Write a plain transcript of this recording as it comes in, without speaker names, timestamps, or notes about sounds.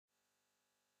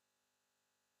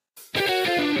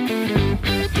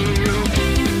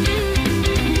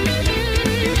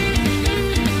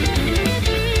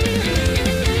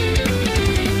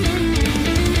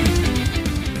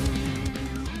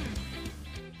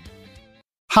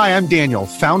Hi, I'm Daniel,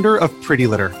 founder of Pretty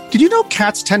Litter. Did you know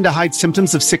cats tend to hide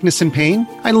symptoms of sickness and pain?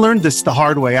 I learned this the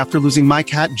hard way after losing my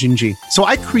cat, Gingy. So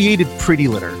I created Pretty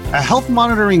Litter, a health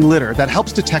monitoring litter that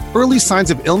helps detect early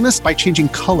signs of illness by changing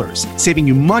colors, saving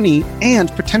you money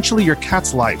and potentially your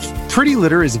cat's life. Pretty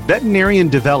Litter is veterinarian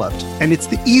developed, and it's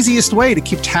the easiest way to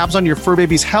keep tabs on your fur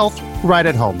baby's health right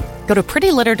at home. Go to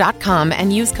prettylitter.com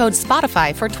and use code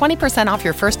SPOTIFY for 20% off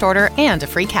your first order and a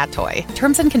free cat toy.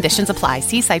 Terms and conditions apply.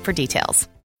 See site for details.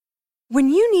 When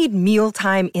you need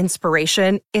mealtime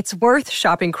inspiration, it's worth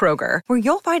shopping Kroger, where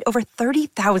you'll find over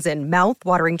 30,000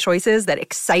 mouth-watering choices that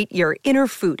excite your inner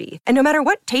foodie. And no matter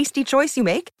what tasty choice you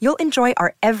make, you'll enjoy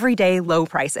our everyday low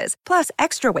prices, plus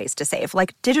extra ways to save,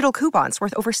 like digital coupons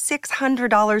worth over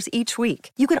 $600 each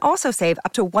week. You can also save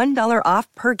up to $1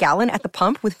 off per gallon at the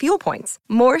pump with fuel points.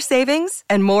 More savings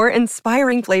and more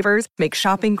inspiring flavors make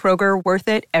shopping Kroger worth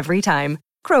it every time.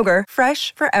 Kroger,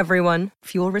 fresh for everyone.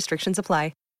 Fuel restrictions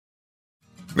apply.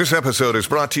 This episode is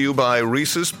brought to you by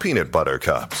Reese's Peanut Butter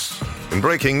Cups. In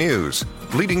breaking news,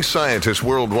 leading scientists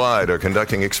worldwide are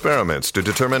conducting experiments to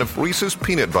determine if Reese's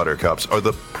Peanut Butter Cups are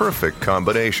the perfect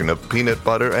combination of peanut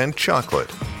butter and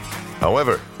chocolate.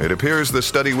 However, it appears the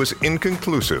study was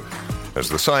inconclusive, as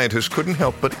the scientists couldn't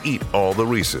help but eat all the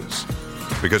Reese's.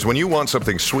 Because when you want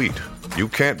something sweet, you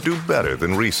can't do better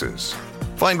than Reese's.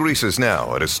 Find Reese's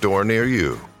now at a store near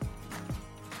you.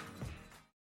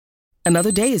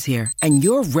 Another day is here, and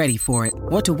you're ready for it.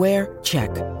 What to wear? Check.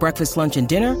 Breakfast, lunch, and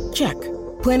dinner? Check.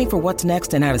 Planning for what's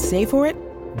next and how to save for it?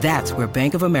 That's where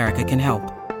Bank of America can help.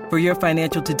 For your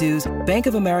financial to-dos, Bank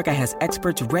of America has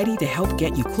experts ready to help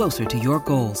get you closer to your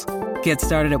goals. Get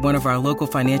started at one of our local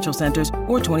financial centers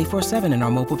or 24/7 in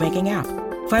our mobile banking app.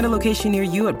 Find a location near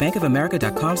you at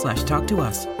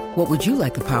bankofamerica.com/talktous. What would you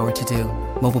like the power to do?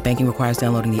 Mobile banking requires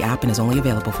downloading the app and is only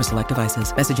available for select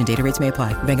devices. Message and data rates may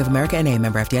apply. Bank of America N.A.,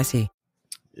 member FDIC.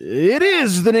 It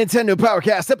is the Nintendo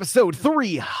Powercast, episode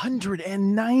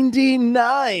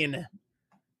 399.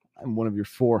 I'm one of your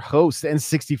four hosts,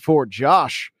 N64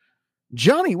 Josh.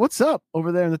 Johnny, what's up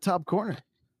over there in the top corner?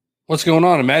 What's going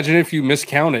on? Imagine if you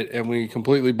miscount it and we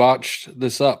completely botched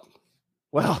this up.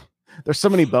 Well, there's so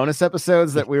many bonus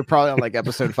episodes that we were probably on like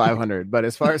episode 500. But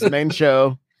as far as the main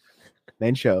show,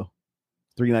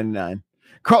 399.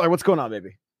 Crawler, what's going on,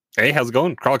 baby? Hey, how's it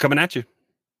going? Crawler coming at you.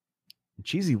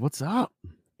 Cheesy, what's up?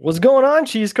 What's going on,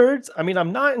 cheese curds? I mean,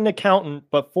 I'm not an accountant,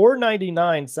 but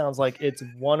 499 sounds like it's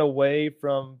one away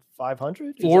from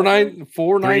 500.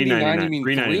 499. You mean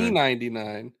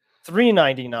 399?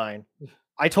 399.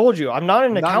 I told you, I'm not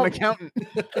an accountant.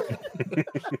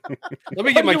 Let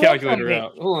me get my calculator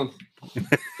out. Hold on.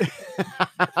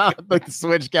 Like the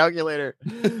Switch calculator.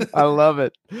 I love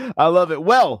it.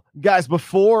 Well, guys,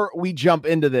 before we jump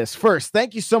into this, first,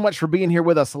 thank you so much for being here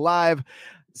with us live.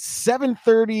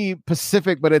 7:30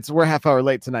 Pacific, but we're half hour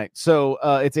late tonight, so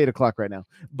it's 8 o'clock right now.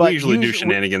 But we usually do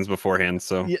shenanigans beforehand,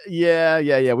 so yeah.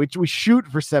 We shoot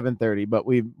for 7:30, but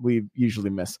we usually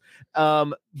miss.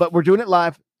 But we're doing it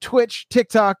live. Twitch,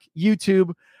 TikTok,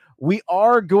 YouTube. We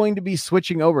are going to be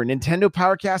switching over. Nintendo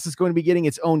Powercast is going to be getting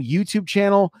its own YouTube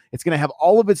channel. It's going to have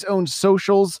all of its own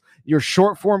socials, your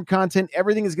short form content.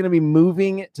 Everything is going to be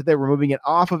moving to there. We're moving it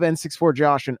off of N64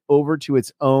 Josh and over to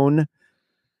its own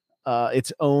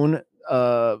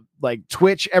like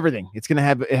Twitch, everything. It's going to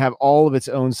have all of its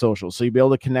own socials. So you'll be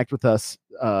able to connect with us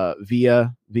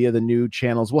via the new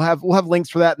channels. We'll have links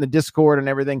for that in the Discord and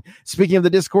everything. Speaking of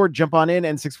the Discord, jump on in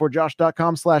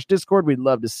n64josh.com/Discord. We'd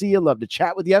love to see you, love to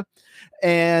chat with you.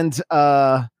 And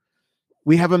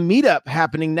we have a meetup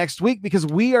happening next week because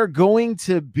we are going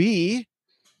to be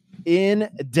in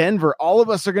Denver. All of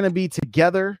us are going to be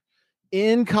together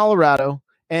in Colorado.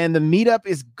 And the meetup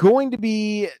is going to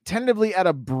be tentatively at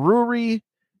a brewery.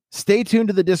 Stay tuned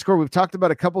to the Discord. We've talked about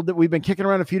a couple that we've been kicking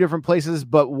around a few different places,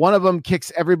 but one of them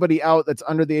kicks everybody out that's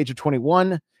under the age of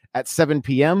 21 at 7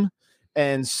 p.m.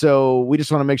 And so we just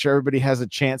want to make sure everybody has a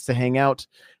chance to hang out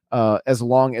as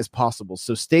long as possible.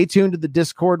 So stay tuned to the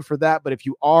Discord for that. But if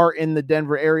you are in the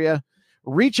Denver area,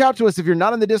 reach out to us. If you're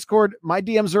not in the Discord, my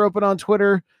DMs are open on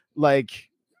Twitter. Like,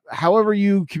 however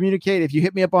you communicate, if you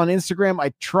hit me up on Instagram,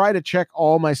 I try to check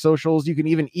all my socials. You can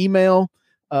even email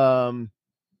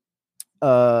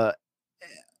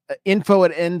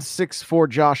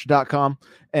info@n64josh.com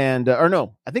and or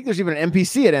no, I think there's even an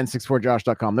NPC at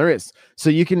n64josh.com. There is. So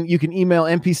you can email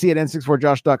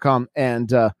npc@n64josh.com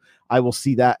and I will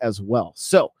see that as well.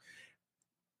 So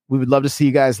we would love to see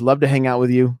you guys, love to hang out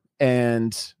with you,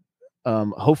 and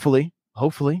hopefully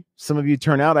some of you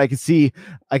turn out. I could see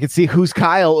Who's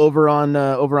Kyle over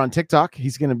on TikTok.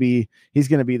 He's gonna be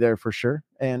there for sure.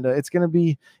 and it's gonna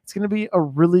be a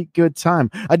really good time.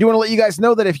 I do want to let you guys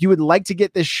know that if you would like to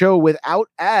get this show without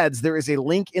ads, there is a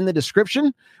link in the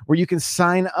description where you can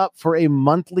sign up for a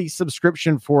monthly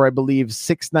subscription for, I believe,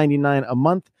 $6.99 a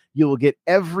month. You will get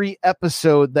every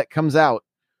episode that comes out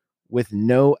with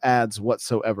no ads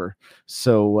whatsoever.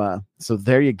 So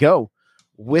there you go.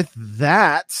 With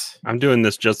that, I'm doing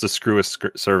this just to screw a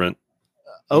servant.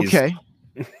 Okay.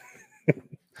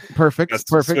 Perfect.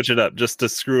 Switch it up just to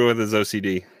screw with his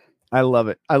OCD. I love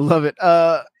it.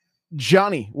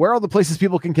 Johnny, where are all the places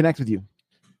people can connect with you?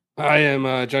 I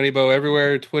am Johnny Bo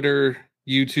everywhere: Twitter,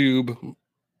 YouTube,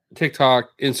 TikTok,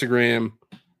 Instagram.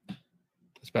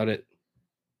 That's about it.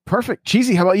 Perfect.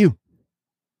 Cheesy, how about you?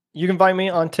 You can find me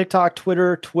on TikTok,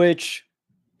 Twitter, Twitch,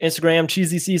 Instagram,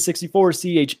 CheezyC64,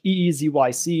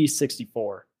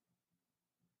 CheezyC64.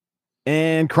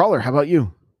 And Crawler, how about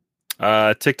you?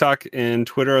 TikTok and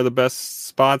Twitter are the best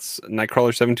spots.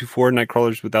 Nightcrawler724,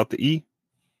 Nightcrawlers without the E.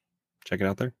 Check it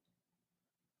out there.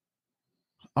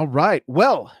 All right.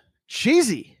 Well,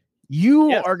 Cheesy,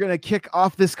 you are going to kick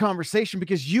off this conversation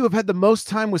because you have had the most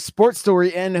time with Sports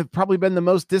Story and have probably been the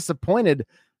most disappointed,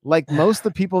 like most of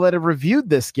the people that have reviewed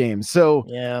this game. So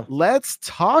let's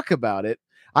talk about it.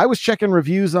 I was checking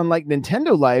reviews on like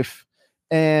Nintendo Life,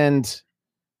 and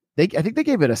I think they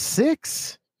gave it a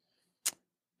 6.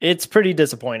 It's pretty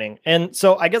disappointing. And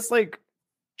so I guess, like,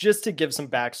 just to give some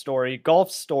backstory,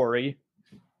 Golf Story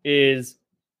is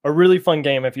a really fun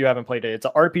game if you haven't played it. It's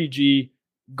an RPG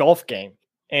golf game,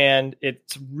 and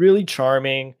it's really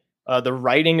charming. The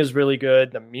writing is really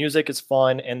good. The music is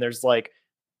fun. And there's like,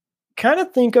 kind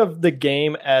of think of the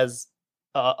game as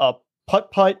a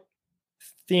putt-putt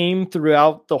theme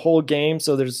throughout the whole game.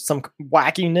 So there's some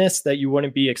wackiness that you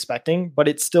wouldn't be expecting, but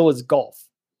it still is golf.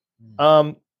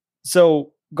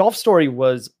 So Golf Story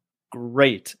was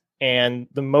great, and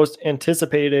the most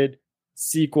anticipated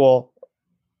sequel,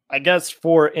 I guess,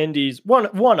 for indies, one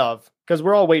of, because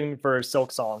we're all waiting for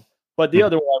Silk Song, but the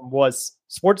other one was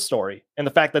Sports Story, and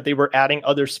the fact that they were adding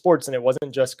other sports and it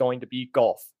wasn't just going to be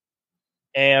golf.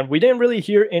 And we didn't really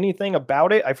hear anything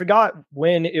about it. I forgot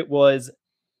when it was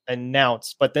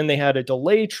announced, but then they had a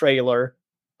delay trailer,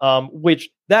 which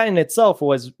that in itself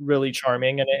was really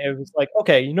charming. And it was like,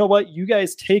 okay, you know what? You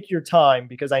guys take your time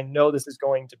because I know this is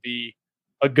going to be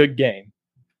a good game.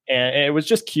 And it was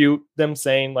just cute, them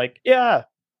saying like, yeah,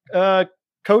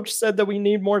 coach said that we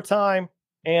need more time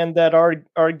and that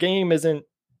our game isn't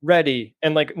ready.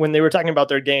 And like when they were talking about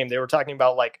their game, they were talking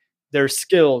about like their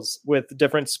skills with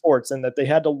different sports and that they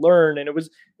had to learn. And it was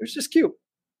just cute.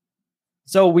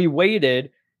 So we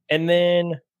waited, and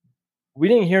then we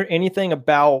didn't hear anything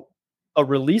about a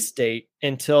release date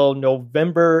until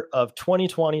November of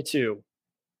 2022,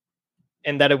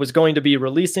 and that it was going to be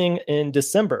releasing in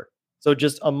December. So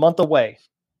just a month away.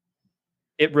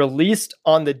 It released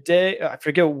on the day, I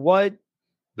forget what.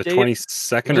 The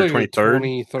 22nd or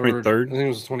 23rd? 23rd. I think it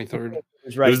was the 23rd.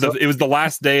 Right. It was the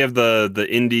last day of the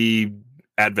indie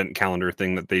advent calendar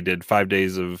thing that they did, 5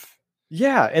 days of.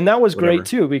 Yeah. And that was whatever. great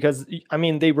too, because I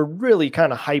mean, they were really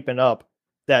kind of hyping up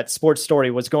that Sports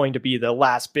Story was going to be the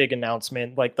last big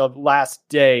announcement, like the last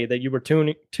day that you were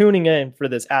tuning in for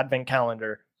this advent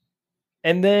calendar.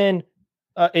 And then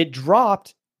it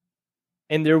dropped,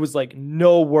 and there was like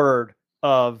no word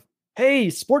of, hey,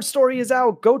 Sports Story is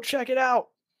out. Go check it out.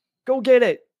 Go get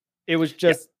it. It was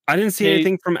just. I didn't see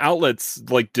anything from outlets.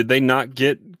 Like, did they not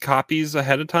get copies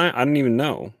ahead of time? I don't even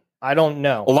know. I don't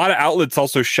know. A lot of outlets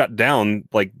also shut down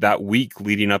like that week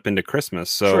leading up into Christmas.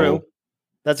 So True.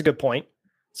 That's a good point.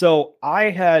 So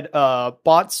I had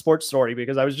bought Sports Story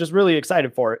because I was just really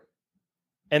excited for it.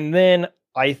 And then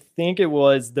I think it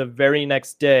was the very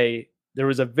next day, there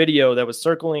was a video that was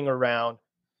circling around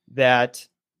that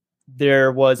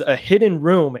there was a hidden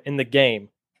room in the game.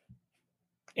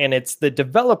 And it's the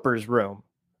developer's room.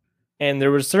 And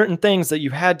there were certain things that you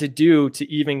had to do to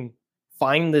even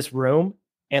find this room.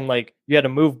 And like you had to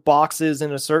move boxes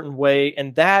in a certain way.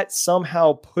 And that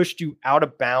somehow pushed you out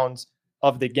of bounds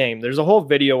of the game. There's a whole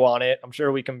video on it. I'm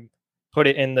sure we can put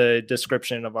it in the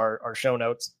description of our show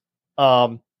notes.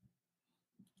 And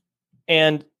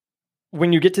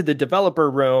when you get to the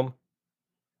developer room,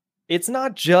 it's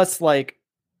not just like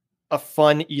a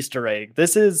fun Easter egg.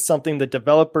 This is something the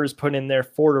developers put in there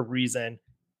for a reason.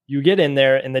 You get in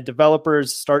there and the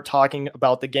developers start talking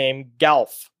about the game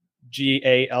Galf,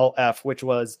 Galf, which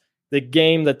was the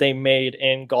game that they made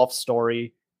in Golf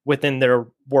Story within their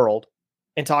world,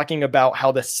 and talking about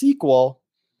how the sequel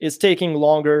is taking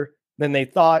longer than they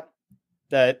thought,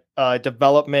 that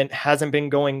development hasn't been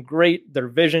going great. Their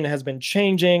vision has been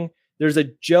changing. There's a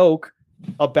joke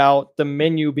about the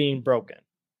menu being broken.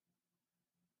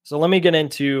 So let me get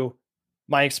into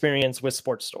my experience with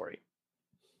Sports Story.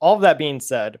 All of that being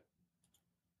said,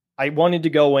 I wanted to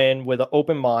go in with an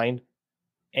open mind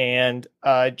and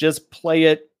just play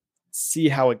it, see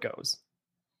how it goes.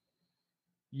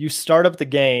 You start up the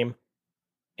game,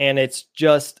 and it's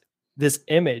just this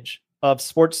image of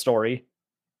Sports Story.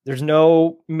 There's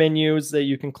no menus that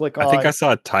you can click on. I think I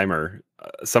saw a timer.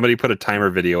 Somebody put a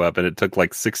timer video up, and it took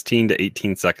like 16 to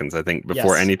 18 seconds, I think,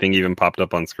 before anything even popped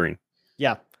up on screen.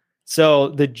 Yeah. So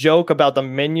the joke about the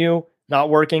menu not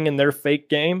working in their fake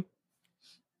game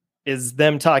is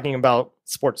them talking about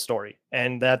Sports Story.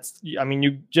 And that's, I mean,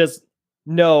 you just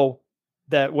know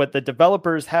that what the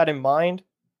developers had in mind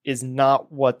is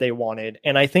not what they wanted.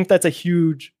 And I think that's a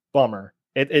huge bummer.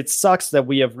 It sucks that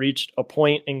we have reached a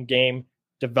point in game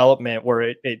development where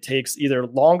it takes either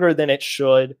longer than it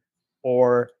should,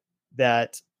 or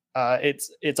that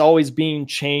it's always being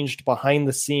changed behind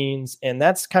the scenes. And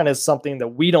that's kind of something that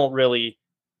we don't really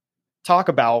talk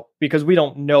about because we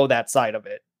don't know that side of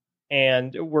it.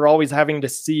 And we're always having to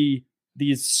see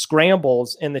these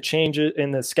scrambles in the changes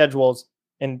in the schedules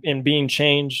and being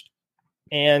changed.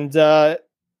 And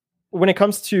when it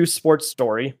comes to Sports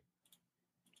Story,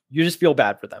 you just feel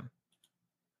bad for them.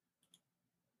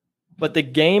 But the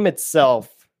game itself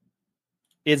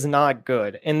is not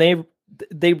good. And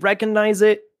they recognize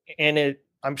it, and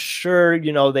I'm sure,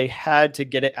 they had to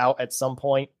get it out at some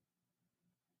point.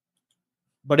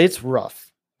 But it's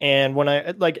rough. And when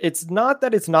it's not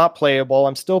that it's not playable.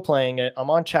 I'm still playing it. I'm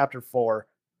on chapter 4.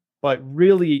 But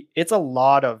really, it's a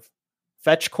lot of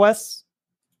fetch quests.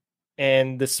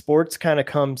 And the sports kind of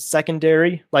come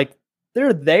secondary. Like,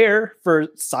 they're there for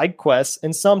side quests.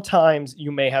 And sometimes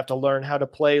you may have to learn how to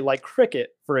play like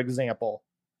cricket, for example.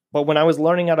 But when I was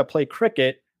learning how to play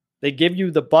cricket, they give you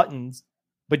the buttons,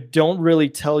 but don't really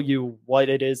tell you what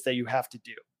it is that you have to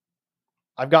do.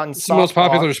 I've gotten it's the most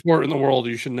popular sport in the world.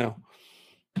 You should know.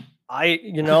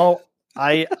 I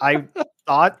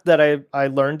thought that I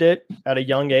learned it at a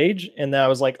young age, and then I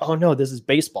was like, oh no, this is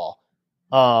baseball.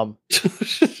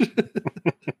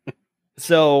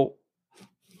 So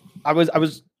I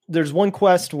was there's one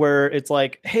quest where it's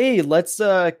like, hey, let's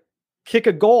kick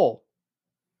a goal.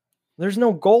 There's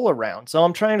no goal around. So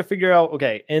I'm trying to figure out,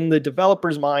 okay, in the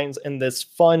developers' minds, in this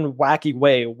fun, wacky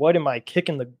way, what am I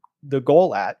kicking the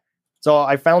goal at? So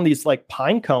I found these like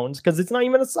pine cones, because it's not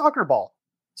even a soccer ball.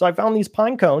 So I found these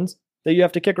pine cones that you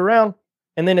have to kick around,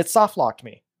 and then it soft locked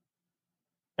me.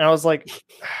 And I was like,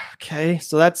 okay,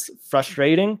 so that's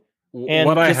frustrating. And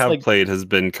what I have played has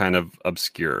been kind of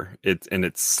obscure. It's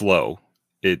slow.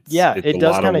 It's it a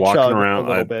does lot kind of of walking chug around, a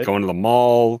little bit. going to the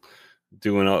mall,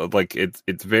 doing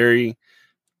it's very.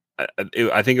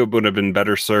 I think it would have been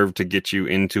better served to get you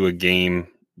into a game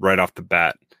right off the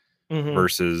bat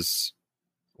versus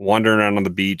wandering around on the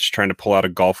beach trying to pull out a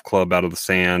golf club out of the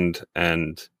sand,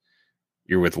 and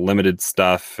you're with limited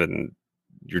stuff, and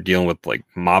you're dealing with like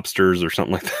mobsters or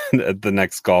something like that at the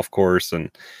next golf course,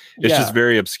 and it's just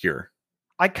very obscure.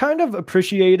 I kind of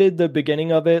appreciated the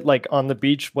beginning of it, like on the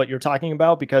beach, what you're talking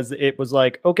about, because it was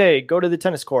like, okay, go to the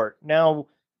tennis court. Now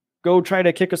go try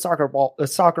to kick a soccer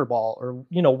ball, or,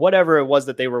 whatever it was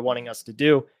that they were wanting us to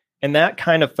do. And that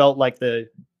kind of felt like the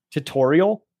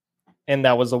tutorial. And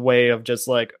that was a way of just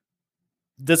like,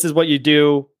 this is what you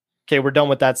do. Okay, we're done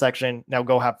with that section. Now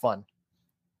go have fun.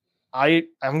 I'm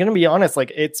going to be honest,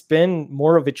 like, it's been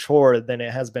more of a chore than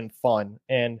it has been fun.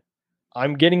 And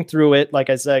I'm getting through it. Like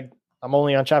I said, I'm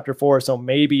only on chapter 4, so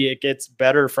maybe it gets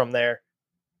better from there.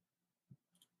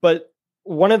 But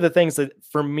one of the things that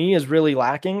for me is really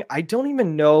lacking, I don't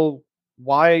even know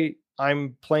why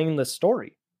I'm playing the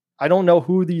story. I don't know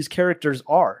who these characters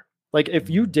are. Like, if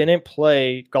you didn't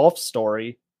play Golf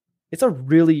Story, it's a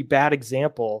really bad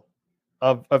example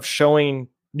of showing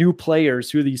new players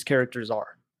who these characters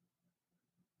are.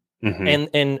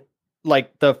 And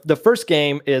like the first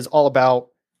game is all about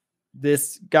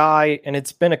this guy, and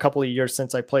it's been a couple of years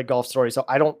since I played Golf Story, so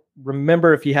I don't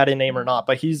remember if he had a name or not,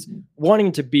 but he's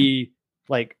wanting to be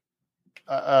like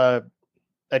a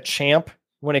champ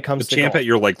when it comes to champ golf. At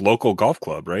your like local golf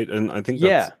club, right? And I think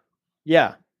that's...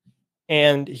 yeah.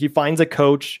 And he finds a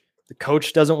coach. The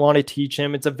coach doesn't want to teach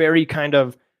him. It's a very kind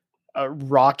of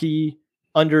rocky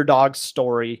underdog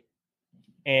story,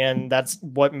 and that's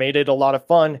what made it a lot of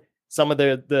fun. Some of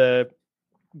the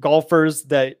golfers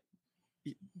that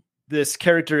this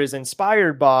character is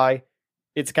inspired by,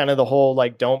 it's kind of the whole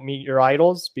like, don't meet your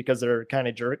idols, because they're kind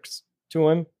of jerks to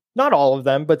him. Not all of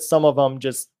them, but some of them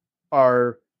just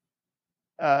are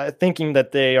thinking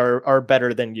that they are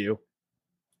better than you.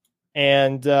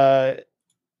 And that,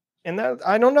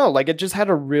 I don't know, like, it just had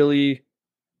a really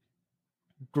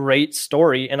great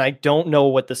story, and I don't know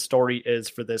what the story is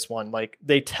for this one. Like,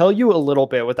 they tell you a little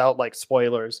bit without like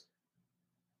spoilers.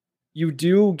 You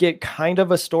do get kind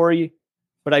of a story,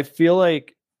 but I feel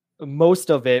like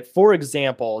most of it, for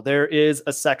example, there is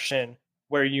a section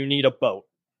where you need a boat,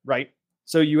 right?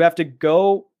 So you have to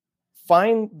go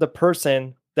find the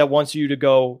person that wants you to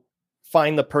go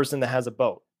find the person that has a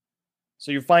boat.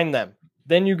 So you find them.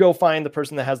 Then you go find the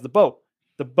person that has the boat.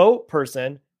 The boat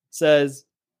person says,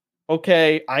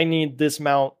 okay, I need this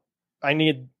amount. I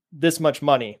need this much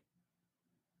money.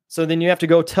 So then you have to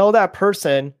go tell that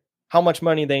person how much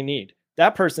money they need.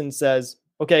 That person says,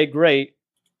 okay, great.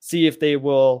 See if they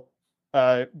will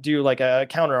do like a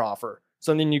counter offer.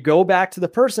 So then you go back to the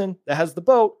person that has the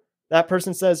boat. That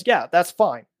person says, yeah, that's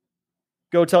fine.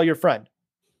 Go tell your friend.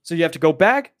 So you have to go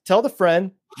back, tell the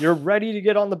friend you're ready to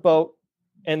get on the boat.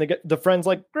 And the friend's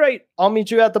like, great, I'll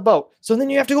meet you at the boat. So then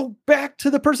you have to go back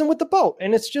to the person with the boat.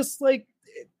 And it's just like,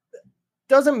 it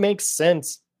doesn't make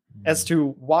sense as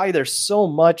to why there's so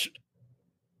much,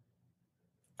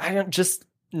 just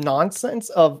nonsense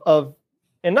of,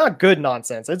 and not good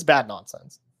nonsense. It's bad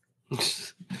nonsense.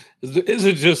 Is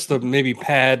it just to maybe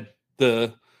pad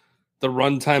the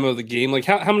runtime of the game? Like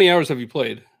how many hours have you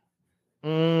played?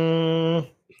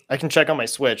 I can check on my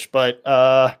Switch, but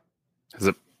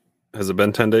Has it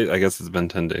been 10 days? I guess it's been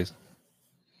 10 days.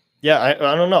 Yeah,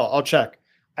 I don't know. I'll check.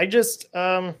 I just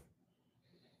I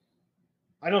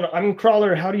don't know. I mean,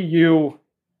 Crawler, how are you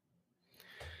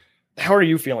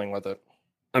feeling with it?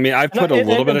 I mean, I've put a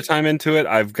little bit of time into it.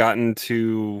 I've gotten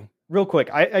to... Real quick,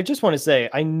 I just want to say,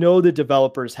 I know the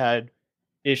developers had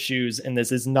issues, and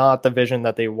this is not the vision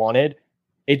that they wanted.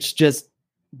 It's just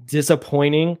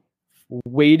disappointing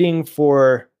waiting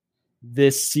for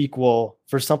this sequel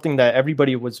for something that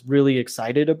everybody was really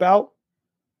excited about.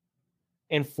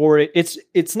 And for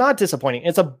it's not disappointing.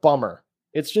 It's a bummer.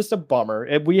 It's just a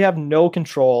bummer. We have no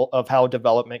control of how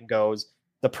development goes.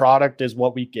 The product is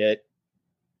what we get.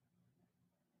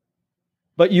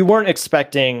 But you weren't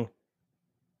expecting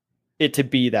it to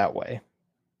be that way.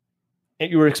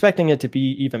 You were expecting it to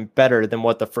be even better than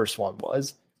what the first one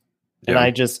was. Yeah. And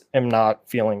I just am not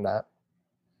feeling that.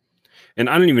 And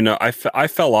I don't even know. I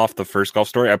fell off the first golf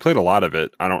story. I played a lot of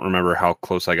it. I don't remember how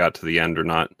close I got to the end or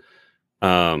not.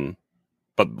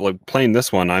 But like playing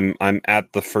this one, I'm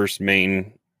at the first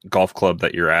main golf club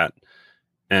that you're at,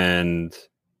 and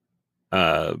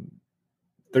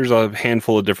there's a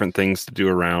handful of different things to do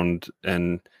around,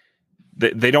 and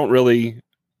they don't really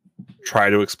try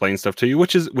to explain stuff to you,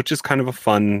 which is kind of a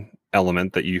fun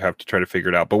element that you have to try to figure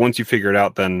it out. But once you figure it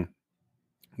out, then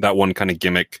that one kind of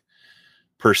gimmick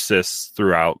persists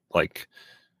throughout, like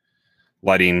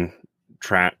lighting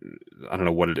I don't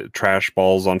know what it is, trash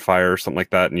balls on fire or something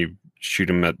like that, and you shoot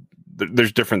them at.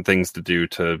 There's different things to do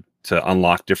to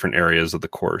unlock different areas of the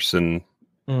course, and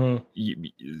so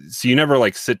you never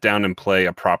like sit down and play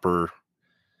a proper.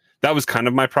 That was kind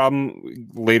of my problem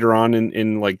later on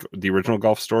in like the original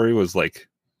golf story, was like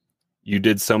you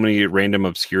did so many random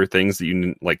obscure things that you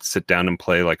didn't like sit down and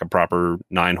play like a proper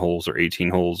 9 holes or 18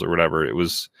 holes or whatever. It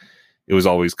was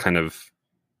always kind of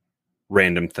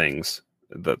random things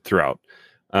throughout,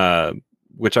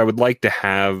 which I would like to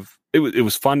have. It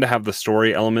was fun to have the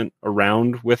story element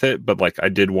around with it, but like I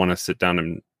did want to sit down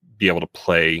and be able to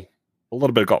play a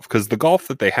little bit of golf, because the golf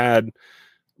that they had,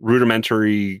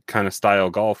 rudimentary kind of style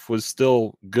golf, was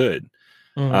still good.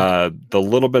 The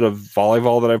little bit of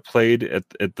volleyball that I've played at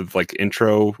the like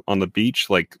intro on the beach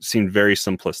like seemed very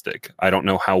simplistic. I don't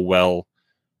know how well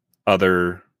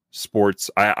other sports.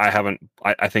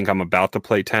 I think I'm about to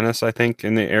play tennis. I think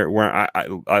in the air where I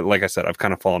like I said, I've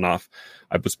kind of fallen off.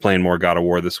 I was playing more God of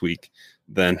War this week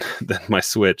than my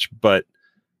Switch, but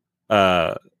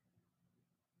I'm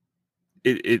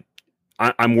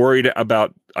worried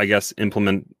about, I guess,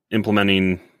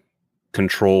 implementing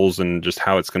controls and just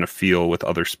how it's going to feel with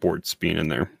other sports being in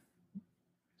there.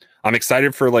 I'm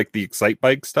excited for like the Excite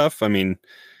Bike stuff. I mean,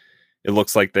 it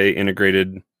looks like they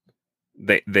integrated.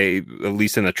 They at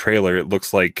least in the trailer, it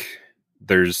looks like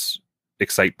there's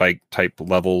Excite Bike type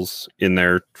levels in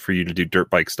there for you to do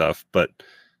dirt bike stuff, but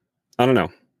I don't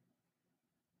know.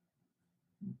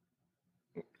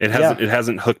 It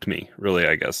hasn't hooked me really,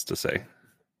 I guess to say.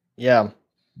 Yeah.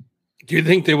 Do you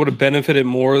think they would have benefited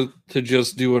more to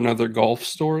just do another golf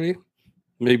story?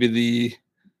 Maybe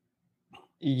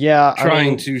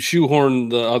trying to shoehorn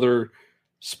the other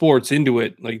sports into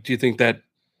it. Like, do you think that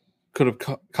could have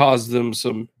caused them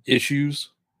some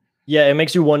issues? Yeah, it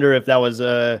makes you wonder if that was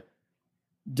a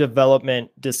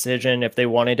development decision, if they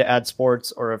wanted to add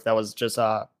sports, or if that was just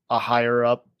a higher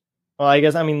up. Well, I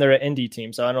guess, I mean, they're an indie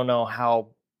team, so I don't know how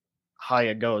high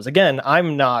it goes. Again,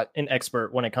 I'm not an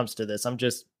expert when it comes to this. I'm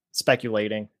just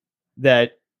speculating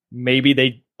that maybe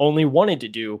they only wanted to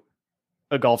do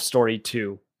a Golf Story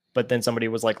 2, but then somebody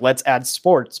was like, let's add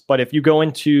sports. But if you go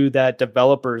into that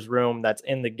developer's room that's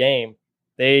in the game,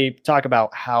 they talk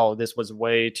about how this was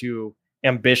way too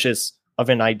ambitious of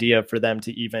an idea for them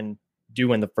to even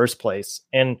do in the first place.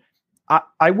 And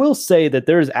I will say that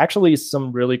there's actually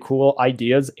some really cool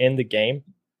ideas in the game.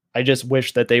 I just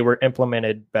wish that they were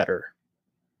implemented better.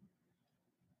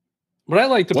 What I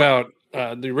liked about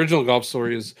the original Golf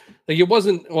Story is like it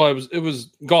was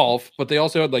golf, but they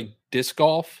also had like disc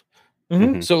golf.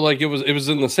 Mm-hmm. So like it was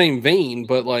in the same vein,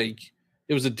 but like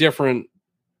it was a different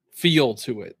feel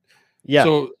to it. Yeah.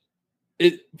 So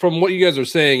from what you guys are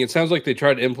saying, it sounds like they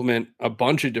tried to implement a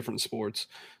bunch of different sports.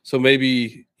 So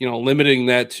maybe, limiting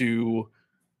that to,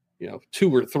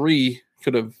 2 or 3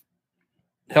 could have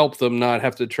helped them not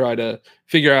have to try to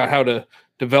figure out how to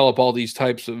develop all these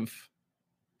types of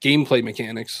gameplay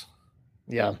mechanics.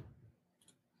 Yeah.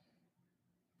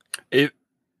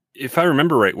 If I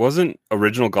remember right, wasn't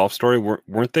original Golf Story,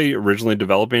 weren't they originally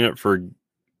developing it for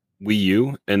Wii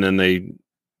U and then they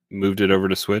moved it over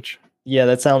to Switch? Yeah,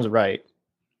 that sounds right.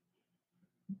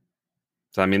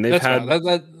 So I mean, they've had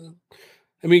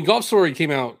Golf Story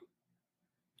came out.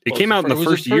 It came out in the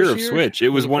first year of Switch. It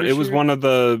was one of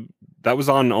the that was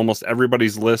on almost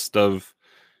everybody's list of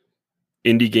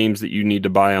indie games that you need to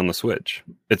buy on the Switch.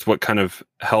 It's what kind of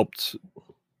helped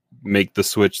make the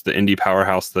Switch the indie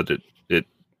powerhouse that it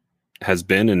has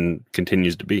been and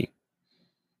continues to be.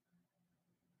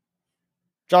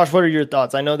 Josh, what are your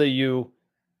thoughts? I know that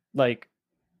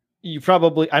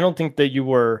I don't think that you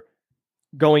were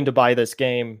going to buy this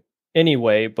game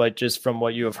anyway, but just from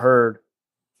what you have heard,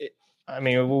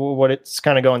 what it's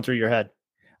kind of going through your head.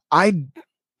 I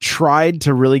tried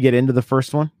to really get into the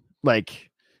first one,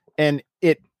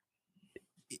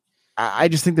 I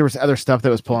just think there was other stuff that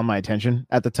was pulling my attention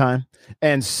at the time.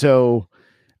 And so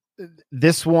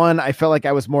this one, I felt like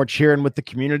I was more cheering with the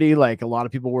community. Like a lot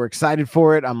of people were excited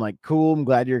for it. I'm like, cool. I'm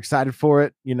glad you're excited for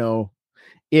it.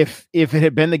 If it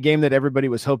had been the game that everybody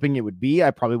was hoping it would be, I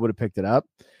probably would have picked it up.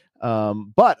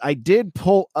 But I did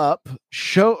pull up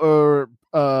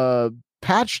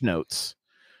patch notes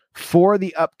for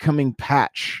the upcoming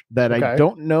patch that I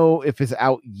don't know if it's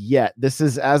out yet. This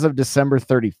is as of December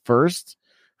 31st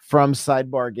from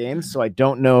Sidebar Games. So I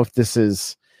don't know if this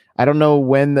is, I don't know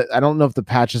if the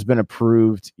patch has been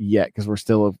approved yet, because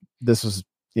this was,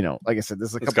 like I said, this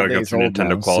is a couple days through old Nintendo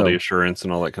now, quality assurance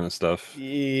and all that kind of stuff.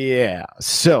 Yeah.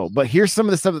 So, but here's some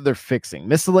of the stuff that they're fixing.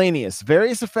 Miscellaneous.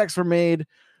 Various effects were made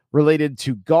related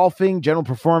to golfing, general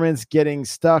performance, getting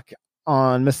stuck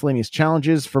on miscellaneous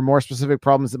challenges. For more specific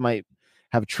problems that might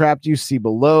have trapped you, see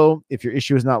below. If your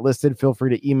issue is not listed, feel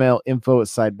free to email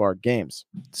info@Sidebar Games.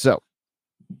 So,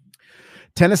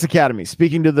 Tennis Academy.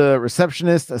 Speaking to the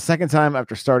receptionist a second time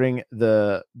after starting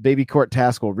the baby court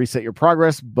task will reset your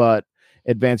progress, but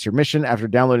advance your mission. After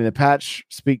downloading the patch,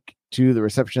 speak to the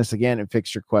receptionist again and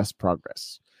fix your quest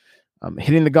progress.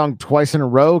 Hitting the gong twice in a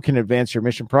row can advance your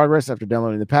mission progress. After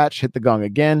downloading the patch, hit the gong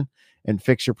again and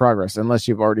fix your progress, unless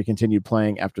you've already continued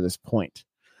playing after this point.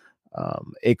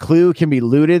 A clue can be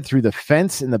looted through the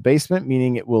fence in the basement,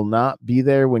 meaning it will not be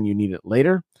there when you need it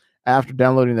later. After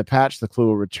downloading the patch, the clue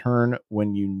will return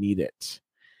when you need it.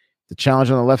 The challenge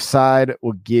on the left side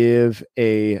will give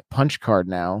a punch card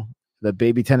now. The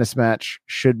baby tennis match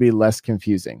should be less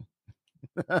confusing.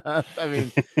 I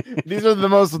mean, these are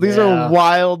wild these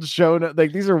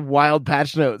are wild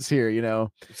patch notes here,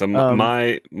 So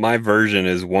my version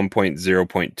is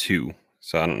 1.0.2.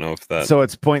 So I don't know if that. So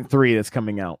it's 0.3 that's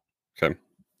coming out. Okay.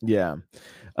 Yeah.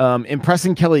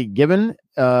 Impressing Kelly Gibbon.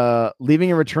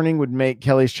 Leaving and returning would make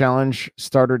Kelly's challenge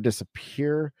starter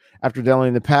disappear. After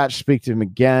downloading the patch, speak to him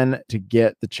again to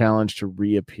get the challenge to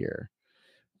reappear.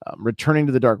 Returning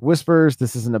to the Dark Whispers.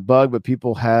 This isn't a bug, but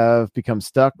people have become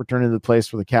stuck. Returning to the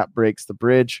place where the cat breaks the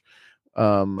bridge.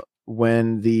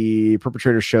 When the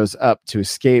perpetrator shows up to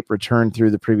escape, return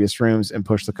through the previous rooms and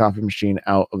push the coffee machine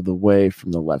out of the way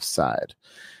from the left side.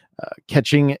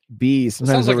 Catching bees.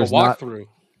 Sometimes sounds like a walkthrough.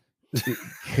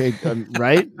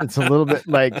 Right? It's a little bit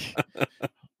like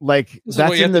this is that's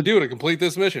what you have to do to complete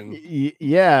this mission.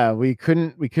 Yeah, we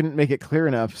couldn't make it clear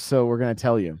enough, so we're going to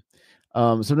tell you.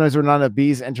 Sometimes there are not enough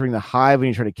bees entering the hive when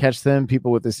you try to catch them.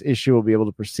 People with this issue will be able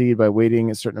to proceed by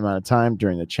waiting a certain amount of time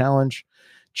during the challenge.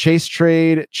 Chase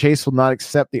trade. Chase will not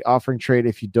accept the offering trade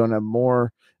if you don't have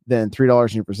more than $3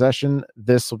 in your possession.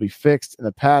 This will be fixed in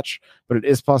the patch, but it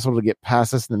is possible to get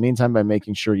past this in the meantime by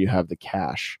making sure you have the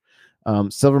cash.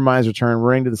 Silver mines return.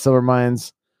 Running to the silver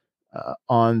mines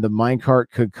on the minecart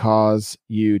could cause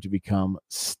you to become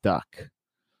stuck.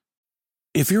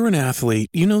 If you're an athlete,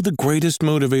 you know the greatest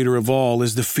motivator of all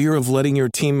is the fear of letting your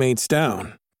teammates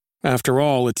down. After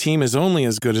all, a team is only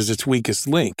as good as its weakest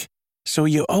link. So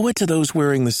you owe it to those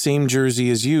wearing the same jersey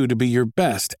as you to be your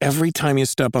best every time you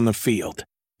step on the field.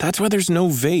 That's why there's no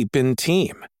vape in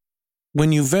team.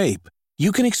 When you vape,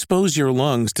 you can expose your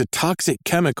lungs to toxic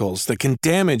chemicals that can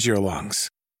damage your lungs.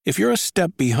 If you're a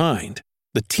step behind,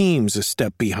 the team's a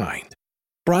step behind.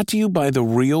 Brought to you by The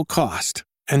Real Cost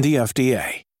and the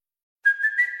FDA.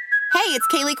 Hey, it's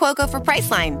Kaylee Cuoco for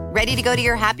Priceline. Ready to go to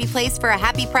your happy place for a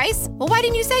happy price? Well, why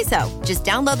didn't you say so? Just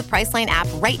download the Priceline app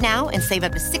right now and save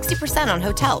up to 60% on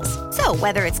hotels. So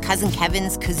whether it's Cousin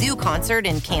Kevin's Kazoo Concert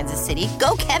in Kansas City,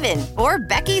 go Kevin, or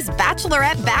Becky's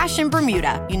Bachelorette Bash in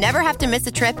Bermuda, you never have to miss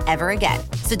a trip ever again.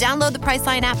 So download the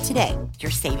Priceline app today.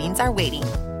 Your savings are waiting.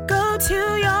 Go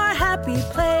to your happy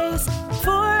place for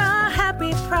a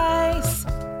happy price.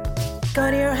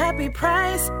 Go to your happy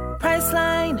price,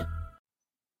 Priceline.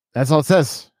 That's all it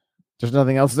says. There's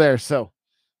nothing else there, so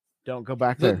don't go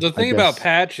back there. The thing about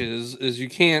patches is you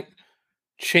can't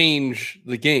change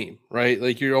the game, right?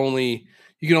 Like you can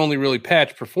only really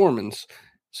patch performance,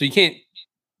 so you can't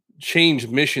change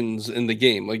missions in the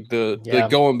game. Like the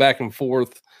going back and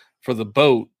forth for the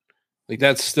boat, like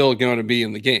that's still going to be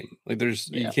in the game. Like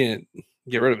you can't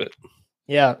get rid of it.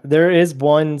 Yeah, there is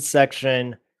one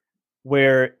section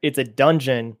where it's a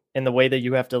dungeon, and the way that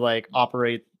you have to like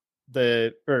operate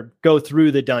or go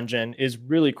through the dungeon is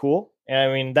really cool. And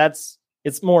I mean,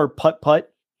 it's more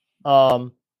putt.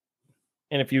 And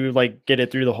if you like get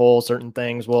it through the hole, certain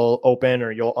things will open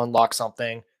or you'll unlock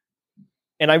something.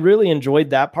 And I really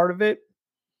enjoyed that part of it.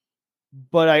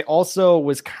 But I also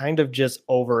was kind of just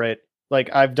over it.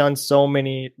 Like I've done so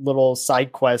many little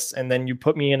side quests, and then you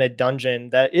put me in a dungeon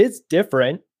that is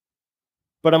different.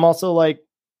 But I'm also like,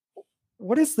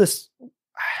 what is this?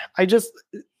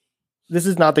 This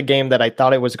is not the game that I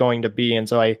thought it was going to be. And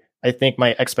so I think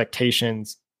my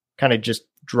expectations kind of just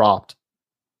dropped.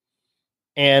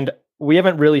 And we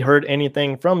haven't really heard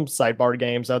anything from Sidebar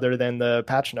Games other than the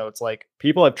patch notes. Like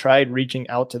people have tried reaching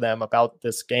out to them about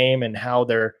this game and how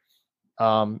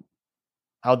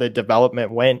how the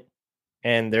development went,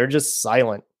 and they're just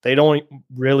silent. They don't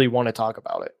really want to talk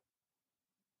about it.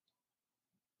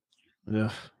 Yeah.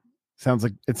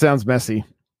 It sounds messy.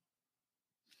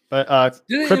 But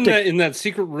in that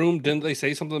secret room, didn't they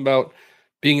say something about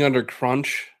being under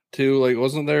crunch too? Like,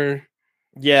 wasn't there?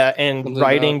 Yeah, and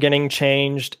writing getting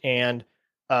changed, and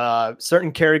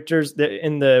certain characters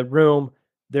in the room.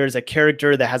 There's a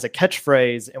character that has a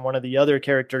catchphrase, and one of the other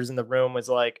characters in the room was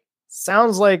like,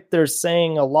 "Sounds like they're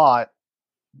saying a lot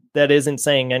that isn't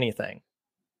saying anything."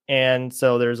 And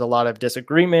so there's a lot of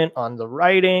disagreement on the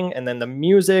writing, and then the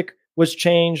music was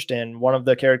changed, and one of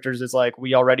the characters is like,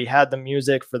 we already had the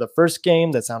music for the first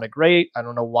game that sounded great. I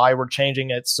don't know why we're changing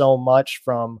it so much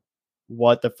from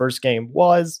what the first game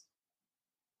was.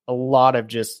 A lot of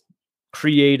just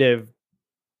creative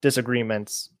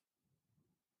disagreements.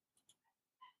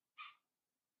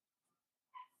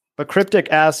 But Cryptic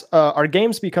asks, are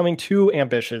games becoming too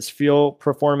ambitious? Feel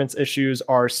performance issues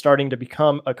are starting to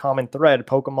become a common thread.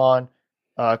 Pokemon,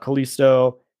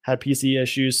 Callisto had PC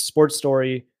issues. Sports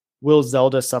Story. Will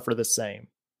Zelda suffer the same?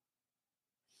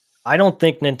 I don't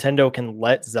think Nintendo can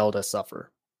let Zelda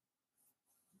suffer.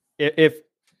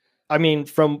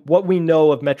 From what we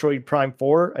know of Metroid Prime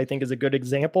 4, I think is a good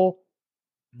example.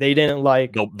 They didn't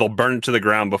like... They'll burn it to the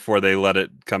ground before they let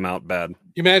it come out bad.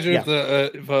 You imagine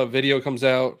if a video comes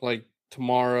out like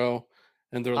tomorrow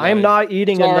and they're like, I'm not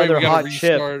eating another hot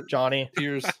chip, Johnny.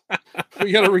 Tears.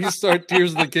 We got to restart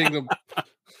Tears of the Kingdom.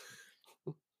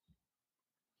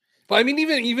 But I mean,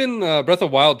 even Breath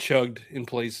of Wild chugged in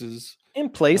places.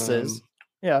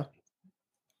 Yeah.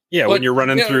 Yeah, when you're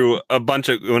running through a bunch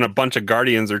of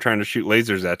guardians are trying to shoot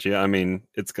lasers at you, I mean,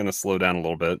 it's going to slow down a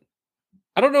little bit.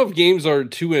 I don't know if games are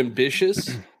too ambitious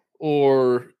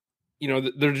or,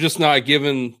 they're just not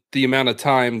given the amount of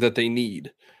time that they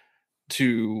need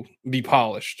to be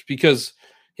polished, because,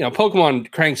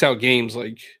 Pokemon cranks out games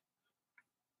like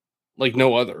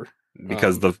no other.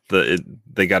 Because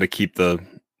they got to keep the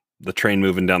train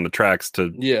moving down the tracks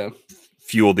to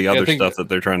fuel the other stuff that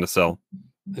they're trying to sell.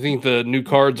 I think the new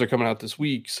cards are coming out this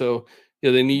week, so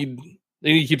they need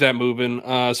to keep that moving.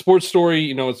 Sports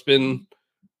Story, it's been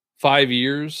 5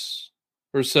 years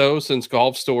or so since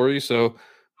Golf Story, so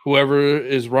whoever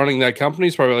is running that company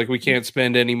is probably like, we can't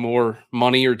spend any more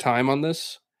money or time on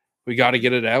this. We got to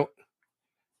get it out.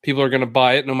 People are going to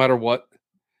buy it no matter what.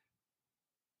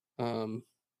 But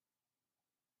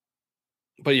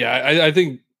yeah, I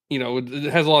think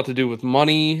it has a lot to do with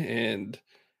money, and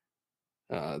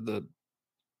the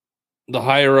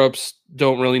higher ups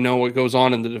don't really know what goes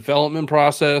on in the development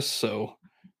process. So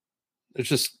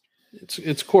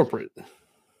it's corporate.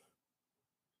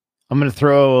 I'm going to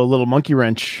throw a little monkey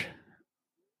wrench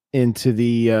into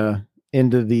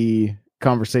the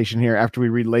conversation here after we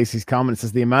read Lacey's comment. It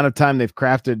says the amount of time they've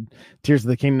crafted Tears of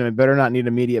the Kingdom, it better not need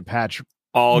immediate patch.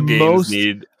 All games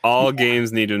need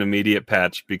an immediate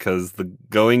patch, because the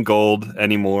going gold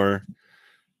anymore,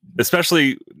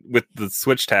 especially with the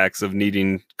Switch tax of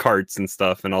needing carts and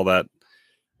stuff and all that,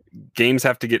 games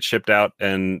have to get shipped out,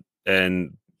 and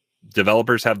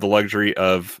developers have the luxury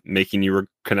of making you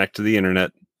connect to the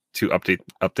internet to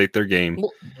update their game.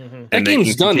 Well, and that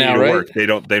game's done now, right? Work. They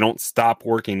don't stop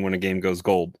working when a game goes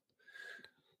gold.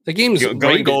 The game's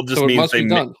going gold just means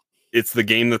done. It's the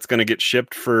game that's going to get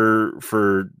shipped for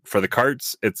the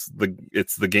carts. It's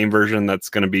the game version that's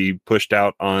going to be pushed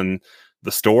out on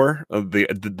the store,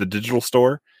 the digital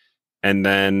store, and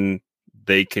then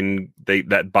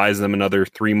that buys them another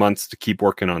 3 months to keep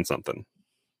working on something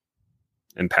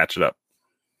and patch it up.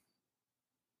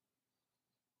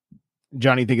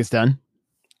 Johnny, think it's done?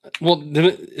 Well,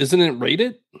 isn't it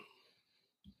rated?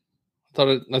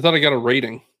 I thought I got a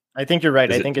rating. I think you're right.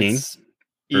 Is I think it's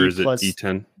or is it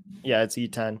E10? Yeah, it's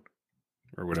E10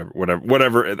 or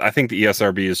whatever. I think the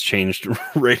ESRB has changed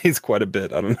ratings quite a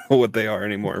bit. I don't know what they are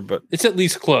anymore, but it's at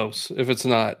least close if it's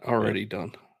not already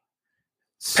done.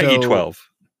 So Peggy 12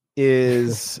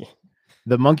 is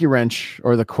the monkey wrench,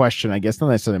 or the question, I guess not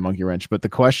necessarily monkey wrench, but the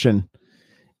question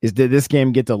is, did this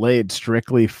game get delayed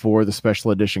strictly for the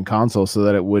special edition console so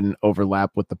that it wouldn't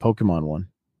overlap with the Pokemon one?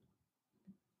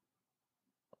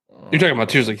 You're talking about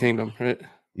Tears of the Kingdom, right?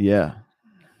 Yeah.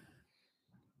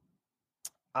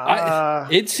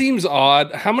 It seems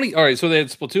odd. How many? All right, so they had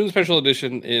Splatoon Special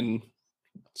Edition in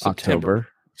September.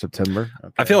 Okay.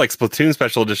 I feel like Splatoon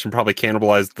Special Edition probably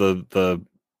cannibalized the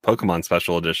Pokemon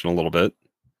Special Edition a little bit.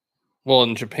 Well,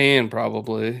 in Japan,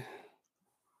 probably.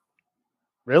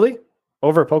 Really?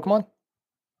 Over Pokemon?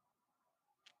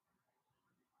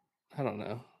 I don't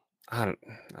know. I don't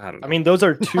know. I mean, those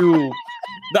are two.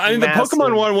 The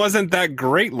Pokemon one wasn't that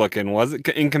great looking, was it?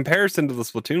 In comparison to the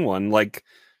Splatoon one, like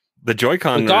the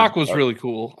Joy-Con. The dock was really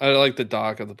cool. I like the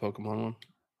dock of the Pokemon one.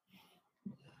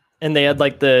 And they had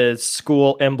like the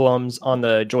school emblems on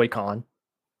the Joy-Con.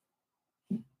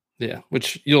 Yeah,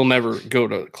 which you'll never go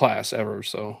to class ever,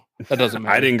 so that doesn't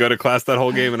matter. I didn't go to class that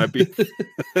whole game, and I beat.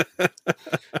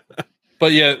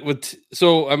 But yeah,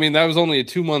 I mean, that was only a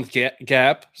 2-month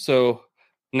gap. So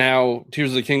now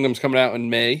Tears of the Kingdom's coming out in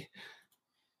May.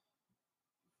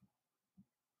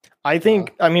 I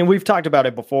think, we've talked about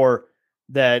it before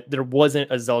that there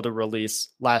wasn't a Zelda release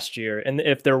last year. And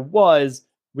if there was,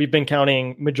 we've been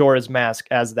counting Majora's Mask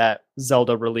as that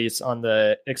Zelda release on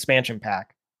the expansion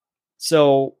pack.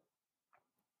 So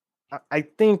I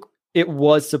think it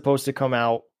was supposed to come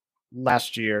out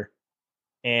last year.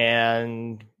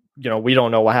 And we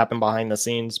don't know what happened behind the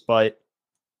scenes, but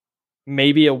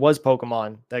maybe it was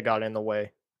Pokemon that got in the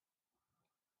way.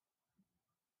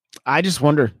 I just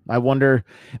wonder.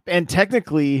 And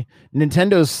technically,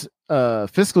 Nintendo's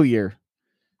fiscal year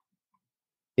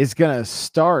is going to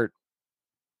start.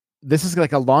 This is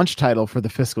like a launch title for the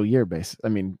fiscal year base. I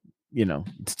mean,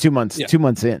 it's 2 months. Yeah. 2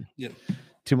 months in. Yeah.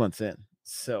 2 months in.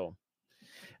 So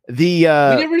we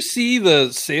never see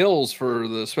the sales for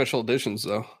the special editions,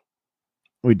 though.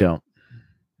 We don't.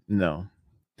 No,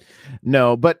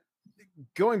 but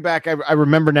going back, I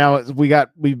remember now we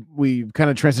kind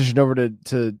of transitioned over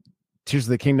to Tears of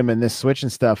the Kingdom and this Switch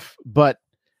and stuff. But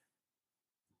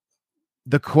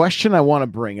the question I want to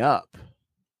bring up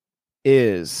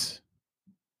is,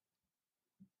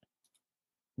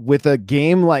 with a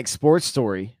game like Sports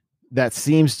Story that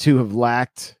seems to have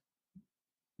lacked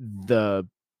the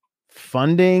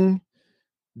funding,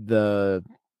 the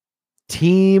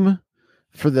team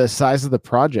for the size of the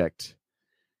project,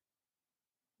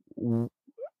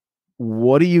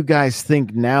 what do you guys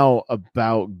think now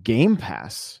about Game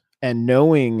Pass, and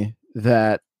knowing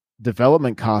that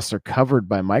development costs are covered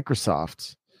by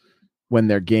Microsoft when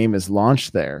their game is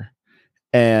launched there?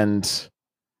 And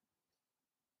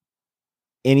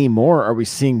anymore, are we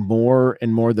seeing more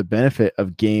and more the benefit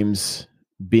of games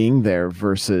being there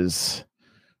versus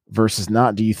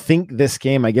not? Do you think this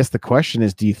game, I guess the question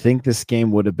is, do you think this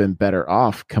game would have been better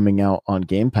off coming out on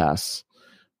Game Pass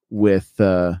with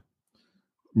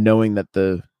knowing that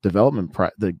the development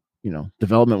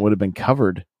development would have been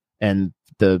covered, and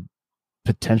the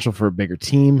potential for a bigger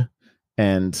team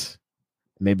and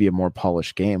maybe a more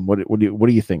polished game? What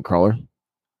do you think, Crawler?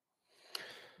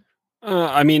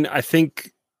 I mean, I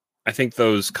think I think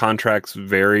those contracts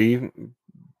vary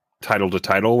title to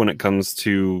title when it comes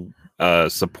to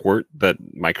support that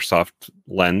Microsoft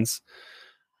lends.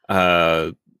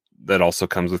 That also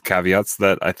comes with caveats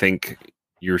that I think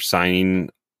you're signing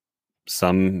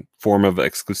some form of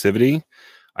exclusivity.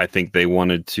 I think they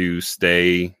wanted to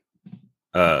stay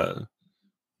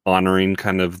honoring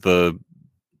kind of the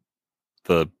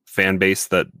fan base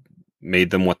that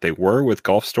made them what they were with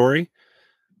Golf Story.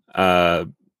 I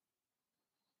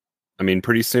mean,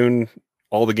 pretty soon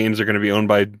all the games are going to be owned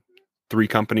by 3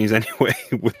 companies anyway,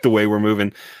 with the way we're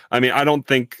moving. I mean, I don't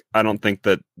think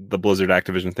that the Blizzard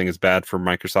Activision thing is bad for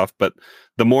Microsoft, but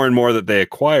the more and more that they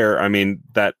acquire, I mean,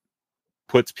 that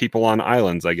puts people on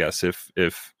islands, I guess.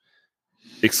 If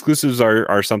exclusives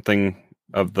are something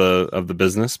of the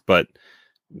business, but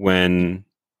when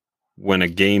a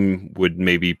game would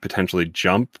maybe potentially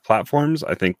jump platforms,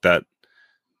 I think that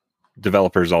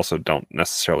developers also don't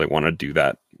necessarily want to do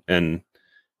that and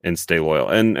stay loyal.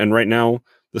 And right now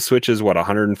the Switch is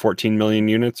 114 million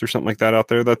units or something like that out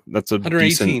there. That's a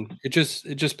 118. decent...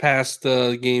 It just passed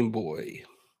the Game Boy.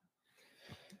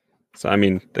 So I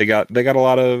mean, they have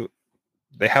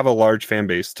a large fan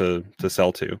base to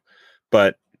sell to,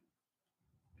 but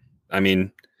I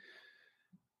mean,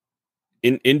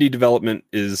 indie development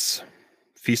is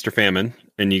feast or famine,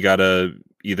 and you gotta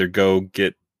either go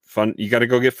get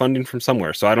funding from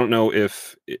somewhere. So I don't know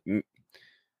if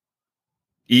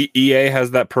EA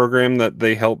has that program that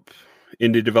they help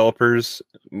indie developers.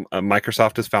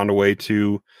 Microsoft has found a way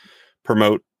to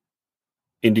promote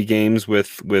indie games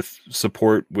with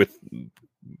support, with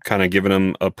kind of giving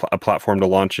them a platform to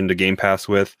launch into Game Pass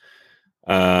with.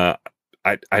 I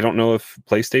don't know if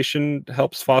PlayStation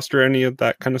helps foster any of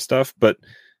that kind of stuff, but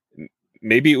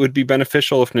maybe it would be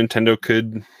beneficial if Nintendo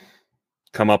could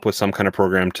come up with some kind of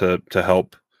program to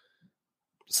help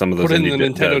some of those. Put in the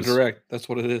Nintendo Direct. That's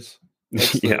what it is.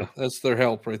 That's their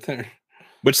help right there.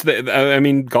 Which I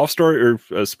mean, Golf Story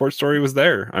or Sports Story was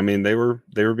there. I mean, they were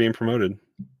being promoted.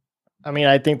 I mean,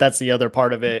 I think that's the other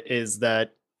part of it, is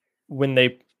that when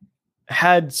they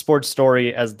had Sports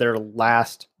Story as their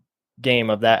last game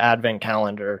of that advent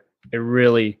calendar, it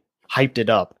really hyped it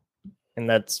up, and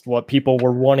that's what people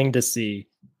were wanting to see.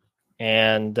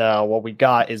 And what we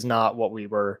got is not what we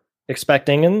were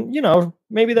expecting. And,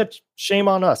 maybe that's shame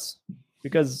on us,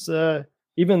 because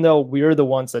even though we're the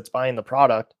ones that's buying the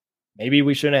product, maybe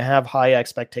we shouldn't have high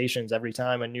expectations every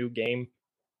time a new game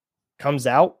comes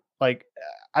out. Like,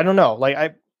 I don't know.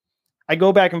 Like, I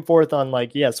go back and forth on,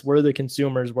 like, yes, we're the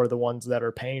consumers, we're the ones that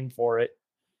are paying for it.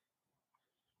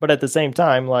 But at the same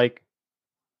time, like,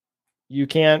 you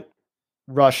can't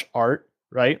rush art,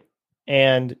 right?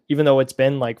 And even though it's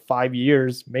been like 5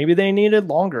 years, maybe they needed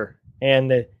longer.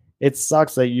 And it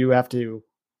sucks that you have to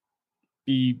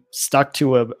be stuck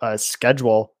to a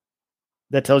schedule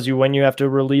that tells you when you have to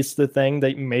release the thing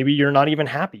that maybe you're not even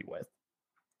happy with.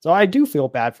 So I do feel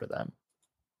bad for them,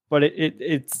 but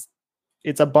it's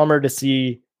a bummer to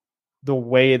see the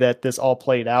way that this all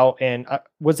played out. And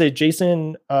was it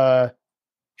Jason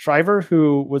Schreiber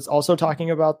who was also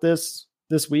talking about this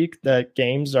week, that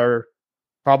games are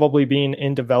probably being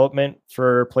in development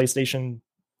for PlayStation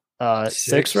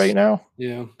 6 right now?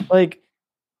 Yeah. Like,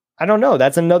 I don't know.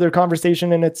 That's another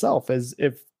conversation in itself.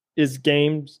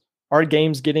 Are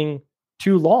games getting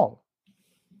too long?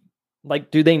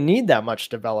 Like, do they need that much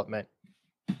development?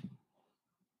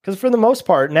 Because for the most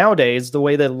part, nowadays, the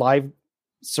way that live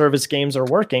service games are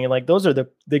working, like, those are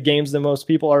the games that most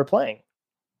people are playing.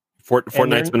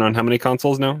 Fortnite's been on how many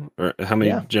consoles now? Or how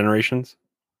many generations?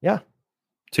 Yeah.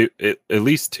 At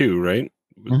least 2, right?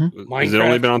 Mm-hmm. Has it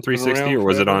only been on 360 or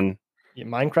was it on? Yeah,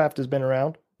 Minecraft has been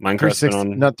around. Minecraft's been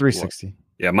on, not 360. What?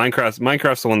 Yeah,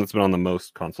 Minecraft's the one that's been on the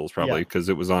most consoles, probably, because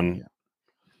it was on. Yeah.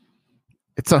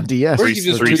 It's on DS.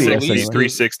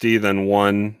 360, then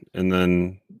 1, and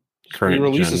then current. You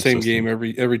release the same system.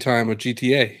 game every time with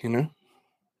GTA,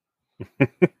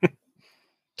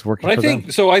 It's working. I think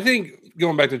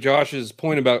going back to Josh's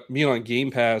point about being on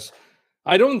Game Pass,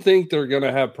 I don't think they're going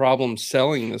to have problems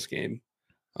selling this game.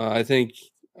 I think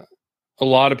a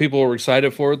lot of people are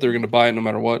excited for it. They're going to buy it no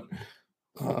matter what.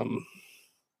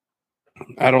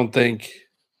 I don't think,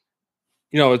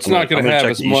 it's not going to have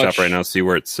as much. eShop right now, see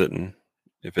where it's sitting.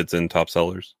 If it's in top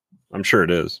sellers, I'm sure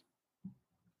it is.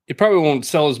 It probably won't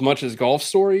sell as much as Golf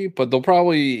Story, but they'll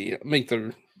probably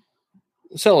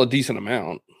sell a decent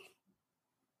amount.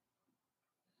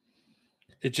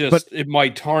 It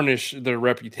might tarnish their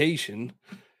reputation.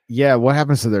 Yeah, what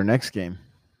happens to their next game?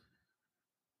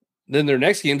 Then their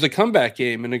next game's a comeback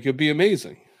game, and it could be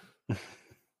amazing.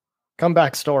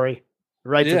 Comeback story.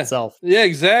 writes itself. Yeah,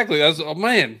 exactly. That's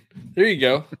man. There you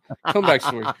go. Comeback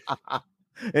story.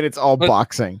 And it's all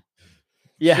boxing.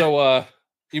 Yeah. So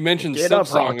you mentioned Get Silk up,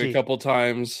 Song Rocky. a couple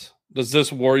times. Does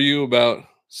this worry you about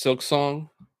Silk Song?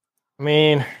 I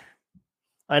mean,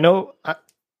 I know.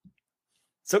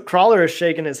 So Crawler is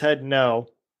shaking his head no.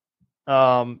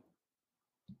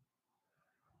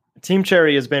 Team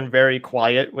Cherry has been very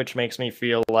quiet, which makes me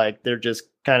feel like they're just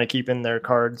kind of keeping their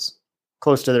cards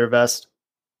close to their vest.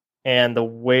 And the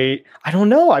way, I don't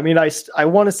know. I mean, I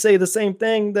want to say the same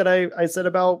thing that I said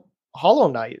about Hollow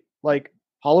Knight. Like,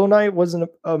 Hollow Knight was an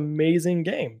amazing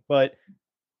game, but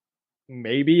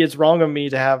maybe it's wrong of me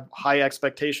to have high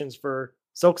expectations for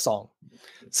Silk Song.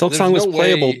 Silk Song was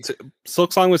playable.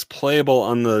 Silk Song was playable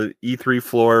on the E3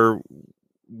 floor.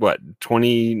 What,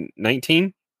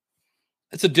 2019?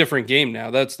 It's a different game now.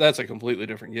 That's a completely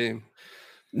different game.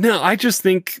 No, I just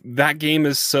think that game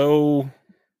is so.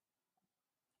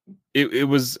 It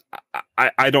was.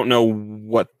 I don't know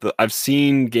what I've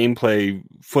seen gameplay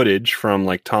footage from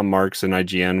like Tom Marks and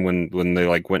IGN when they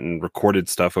like went and recorded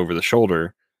stuff over the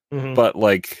shoulder, but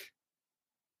like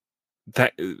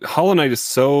that Hollow Knight is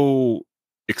so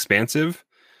expansive,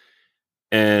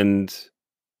 and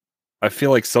I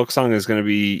feel like Silk Song is going to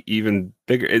be even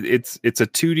bigger. It's a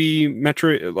 2D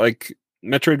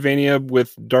Metroidvania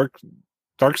with Dark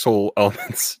Soul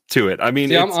elements to it. I mean,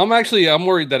 see, I'm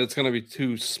worried that it's going to be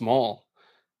too small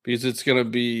because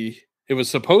it was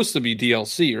supposed to be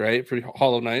DLC, right? For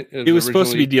Hollow Knight. It was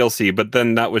supposed to be DLC, but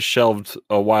then that was shelved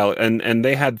a while. And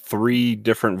they had 3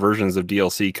 different versions of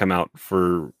DLC come out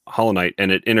for Hollow Knight,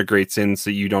 and it integrates in so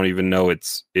you don't even know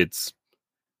it's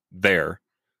there.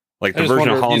 Like the version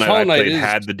of Hollow Knight I played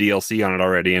had the DLC on it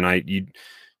already, and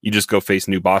you just go face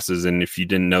new bosses, and if you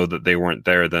didn't know that they weren't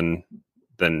there, then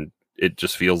it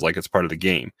just feels like it's part of the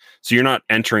game. So you're not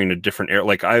entering a different area.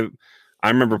 Like I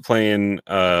remember playing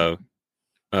what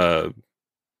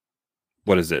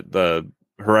is it? The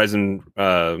Horizon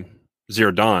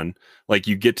Zero Dawn. Like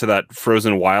you get to that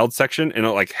Frozen Wild section, and it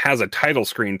like has a title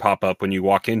screen pop up when you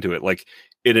walk into it. Like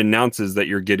it announces that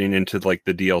you're getting into like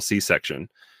the DLC section,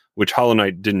 which Hollow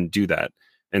Knight didn't do that.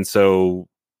 And so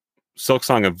Silk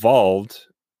Song evolved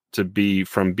to be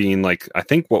from being like, I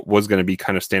think what was going to be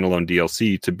kind of standalone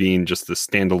DLC to being just the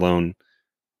standalone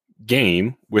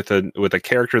game with a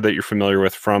character that you're familiar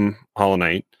with from Hollow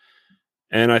Knight.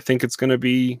 And I think it's going to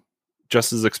be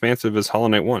just as expansive as Hollow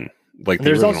Knight 1. Like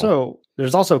there's also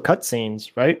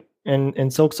cutscenes, right?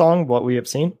 In Silk Song, what we have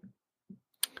seen.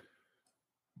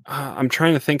 I'm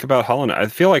trying to think about Hollow Knight. I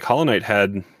feel like Hollow Knight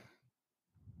had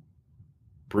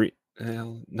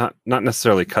not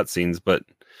necessarily cutscenes, but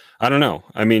I don't know.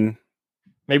 I mean,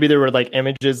 maybe there were like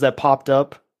images that popped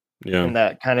up, and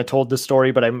that kind of told the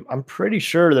story. But I'm pretty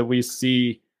sure that we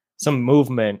see some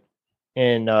movement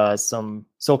in some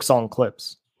Silk Song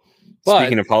clips. But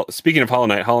speaking of Hollow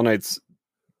Knight, Hollow Knight's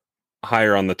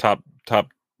higher on the top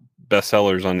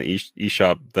bestsellers on the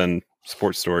eShop than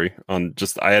Sports Story. On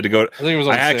just I had to go.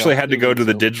 I actually had to go to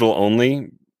the digital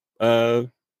only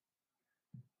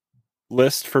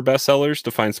list for bestsellers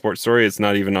to find Sports Story. It's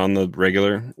not even on the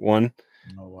regular one.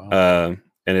 Oh wow.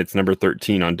 And it's number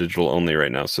 13 on digital only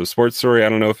right now. So Sports Story, I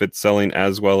don't know if it's selling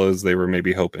as well as they were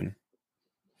maybe hoping.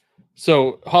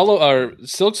 So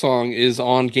Silk Song is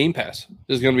on Game Pass.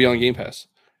 Is going to be on Game Pass.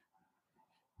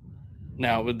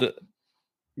 Now with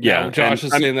Josh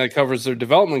is saying that covers their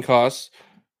development costs.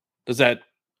 Does that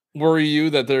worry you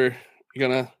that they're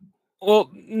gonna? Well,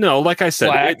 no. Like I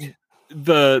said,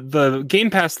 the Game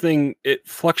Pass thing, it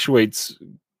fluctuates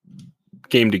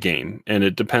game to game, and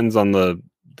it depends on the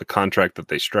contract that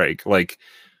they strike. Like,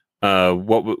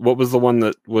 what was the one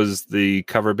that was the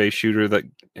cover-based shooter that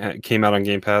came out on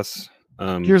Game Pass?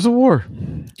 Gears of War.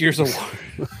 Gears of War.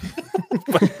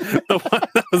 The one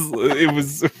that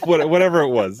was whatever it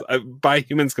was. By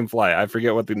Humans Can Fly. I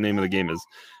forget what the name of the game is.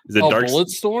 Is it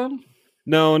Bulletstorm?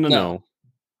 No.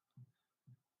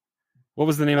 What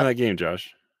was the name of that game,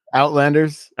 Josh?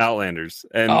 Outlanders.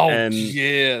 And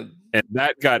yeah. And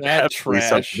that got heavily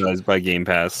subsidized by Game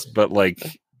Pass, but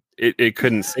like it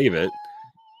couldn't save it.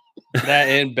 That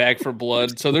and Back for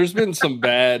Blood. So there's been some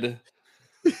bad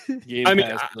Game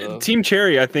Pass stuff. Team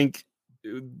Cherry, I think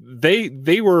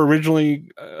they were originally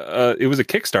it was a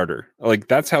Kickstarter. Like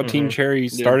that's how Team Cherry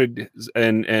started,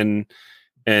 and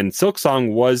Silk Song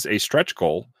was a stretch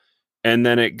goal, and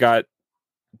then it got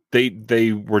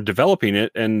they were developing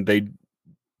it, and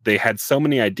they had so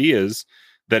many ideas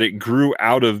that it grew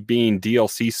out of being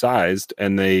DLC sized,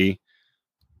 and they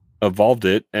evolved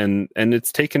it, and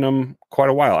it's taken them quite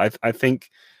a while. I think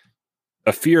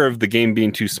a fear of the game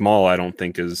being too small, I don't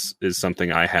think is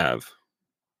something I have.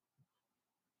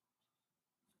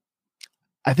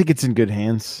 I think it's in good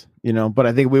hands, but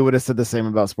I think we would have said the same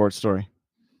about Sports Story.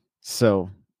 So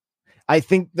I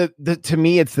think that to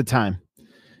me, it's the time.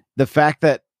 The fact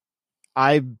that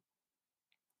I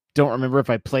don't remember if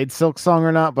I played Silksong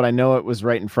or not, but I know it was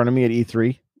right in front of me at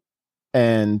E3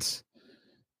 and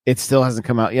it still hasn't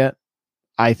come out yet.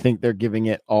 I think they're giving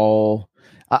it all.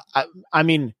 I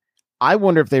mean, I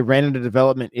wonder if they ran into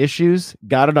development issues,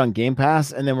 got it on Game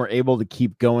Pass, and then were able to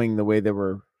keep going the way they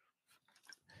were.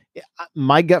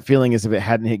 My gut feeling is if it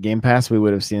hadn't hit Game Pass, we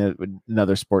would have seen it with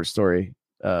another Sports Story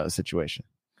situation.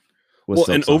 Well,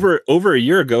 and over a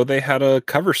year ago, they had a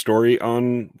cover story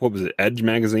on what was it, Edge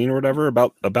magazine or whatever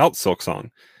about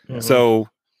Silksong. Mm-hmm. So,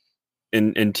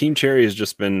 and Team Cherry has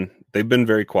just they've been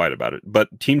very quiet about it.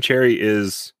 But Team Cherry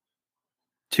is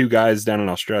two guys down in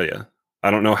Australia.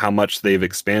 I don't know how much they've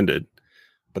expanded,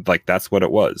 but like that's what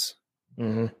it was.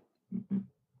 Mm-hmm.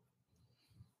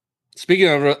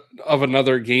 Speaking of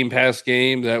another Game Pass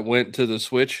game that went to the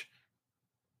Switch,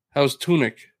 how's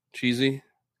Tunic, Cheesy?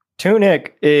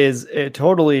 Tunic is a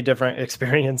totally different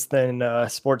experience than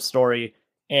Sports Story.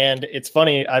 And it's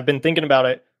funny, I've been thinking about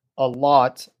it a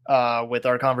lot with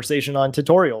our conversation on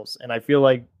tutorials. And I feel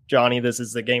like, Johnny, this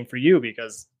is the game for you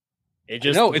because it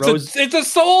just it's a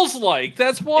Souls-like.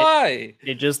 That's why.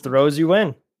 It just throws you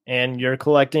in. And you're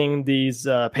collecting these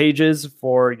pages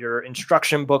for your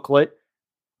instruction booklet,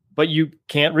 but you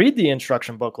can't read the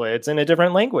instruction booklet. It's in a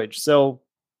different language. So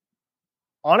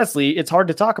honestly, it's hard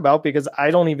to talk about because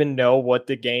I don't even know what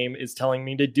the game is telling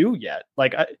me to do yet.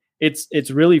 Like,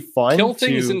 it's really fun. Kill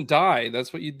things and die.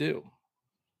 That's what you do.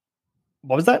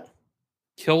 What was that?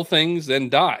 Kill things and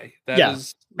die. That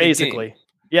is basically. Game.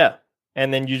 Yeah.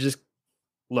 And then you just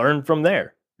learn from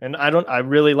there. And I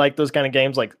really like those kind of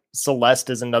games. Like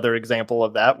Celeste is another example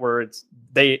of that, where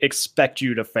they expect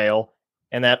you to fail.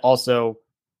 And that also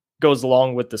goes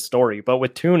along with the story. But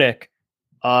with Tunic,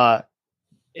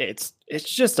 it's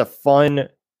just a fun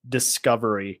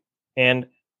discovery. And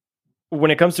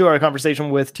when it comes to our conversation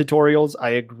with tutorials, I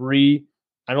agree.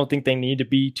 I don't think they need to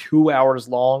be 2 hours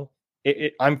long.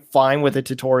 I'm fine with a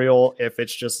tutorial if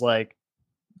it's just like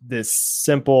this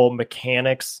simple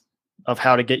mechanics of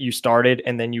how to get you started,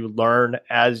 and then you learn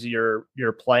as you're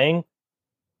playing.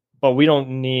 But we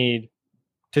don't need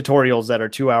tutorials that are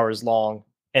 2 hours long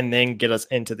and then get us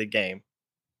into the game.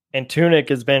 And Tunic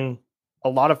has been a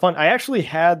lot of fun. I actually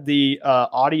had the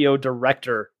audio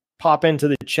director pop into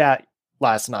the chat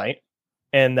last night,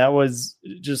 and that was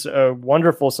just a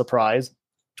wonderful surprise.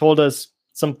 Told us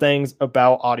some things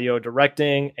about audio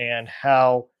directing and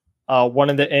how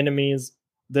one of the enemies,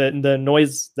 the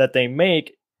noise that they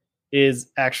make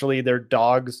is actually their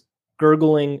dog's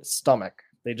gurgling stomach.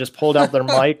 They just pulled out their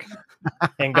mic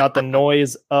and got the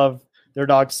noise of their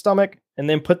dog's stomach and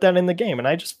then put that in the game. And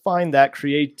I just find that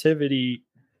creativity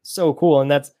so cool.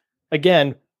 And that's,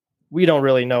 again, we don't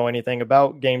really know anything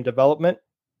about game development,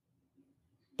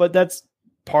 but that's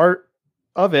part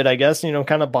of it, I guess,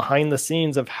 kind of behind the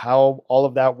scenes of how all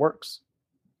of that works.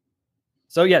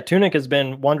 So yeah, Tunic has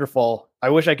been wonderful. I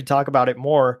wish I could talk about it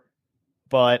more,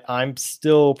 but I'm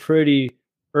still pretty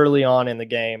early on in the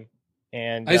game.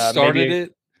 And I started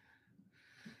it.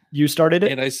 You started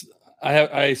it? And I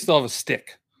still have a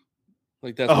stick.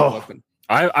 Like that's my weapon.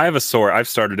 I have a sword. I've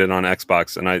started it on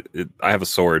Xbox, and I have a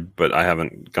sword, but I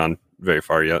haven't gone very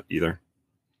far yet either.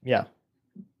 Yeah.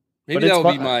 Maybe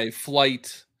that'll be my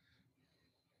flight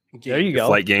game. There you go.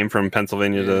 Flight game from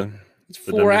Pennsylvania to it's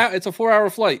 4 hours. It's a 4-hour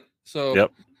flight. So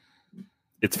yep.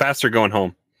 It's faster going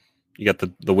home. You got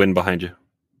the wind behind you.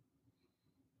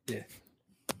 Yeah.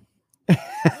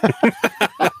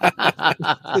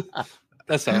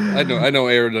 That's how I know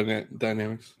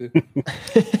aerodynamics. Yeah.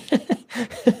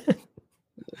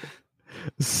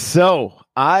 So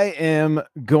I am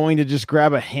going to just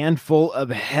grab a handful of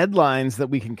headlines that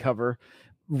we can cover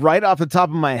right off the top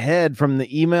of my head from the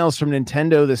emails from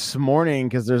Nintendo this morning,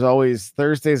 because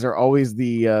Thursdays are always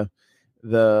the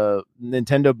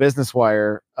Nintendo Business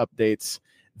Wire updates.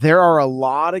 There are a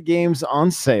lot of games on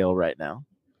sale right now.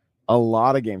 A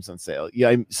lot of games on sale.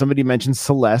 Yeah, somebody mentioned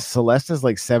Celeste. Celeste is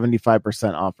like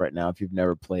 75% off right now if you've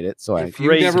never played it. So if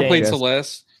you've never played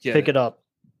Celeste, pick it up.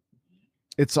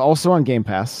 It's also on Game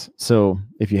Pass. So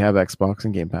if you have Xbox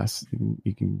and Game Pass,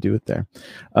 you can do it there.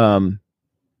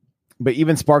 But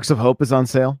even Sparks of Hope is on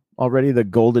sale already. The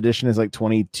gold edition is like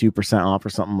 22% off or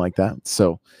something like that.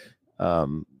 So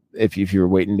if you're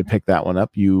waiting to pick that one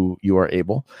up, you are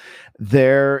able.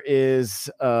 There is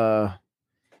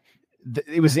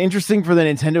it was interesting for the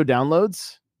Nintendo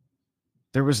downloads.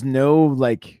 There was no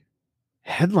like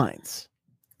headlines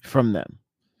from them.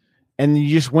 And you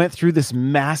just went through this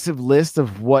massive list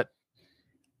of what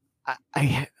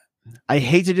I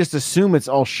hate to just assume it's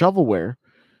all shovelware,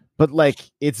 but like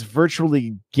it's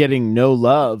virtually getting no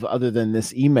love other than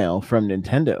this email from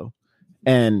Nintendo.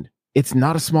 And it's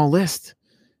not a small list.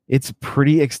 It's a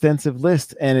pretty extensive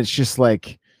list. And it's just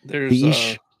like, there's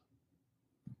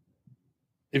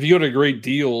if you go to Great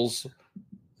Deals,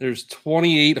 there's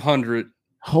 2,800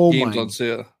 games on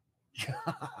sale.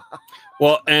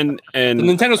 Well, and the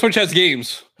Nintendo Switch has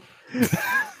games.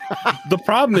 The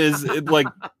problem is,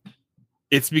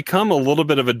 it's become a little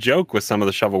bit of a joke with some of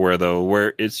the shovelware, though,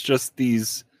 where it's just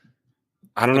these.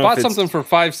 I don't know. I bought something for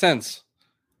 5 cents.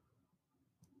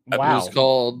 Wow. It was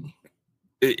called.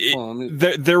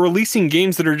 They're releasing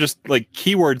games that are just like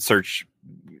keyword search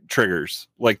triggers.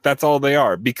 Like that's all they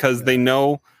are, because they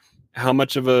know how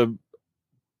much of a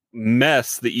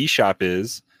mess the eShop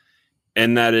is,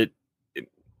 and that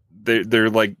they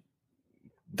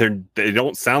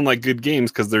don't sound like good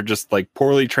games because they're just like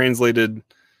poorly translated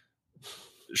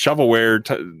shovelware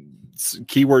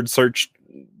keyword search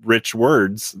rich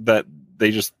words that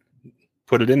they just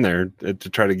put it in there to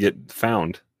try to get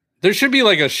found. There should be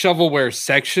like a shovelware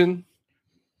section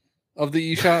of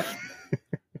the eShop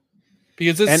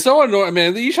because it's so annoying,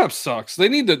 man. The eShop sucks. They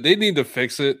need to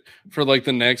fix it for like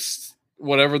the next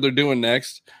whatever they're doing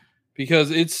next, because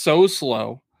it's so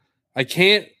slow. I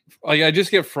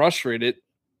just get frustrated.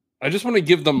 I just want to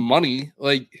give them money.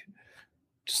 Like,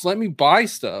 just let me buy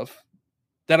stuff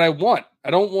that I want. I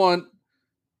don't want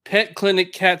pet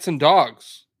clinic cats and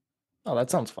dogs. Oh, that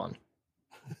sounds fun.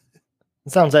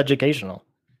 It sounds educational.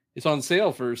 It's on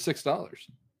sale for $6.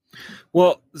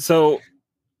 Well, so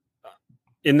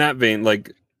in that vein,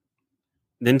 like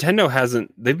Nintendo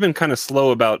they've been kind of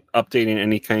slow about updating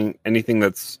anything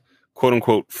that's quote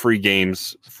unquote free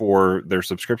games for their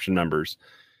subscription members.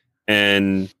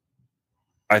 And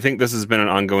I think this has been an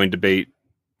ongoing debate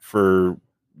for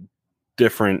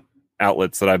different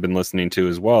outlets that I've been listening to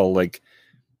as well. Like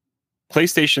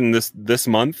PlayStation this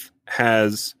month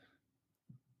has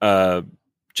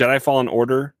Jedi Fallen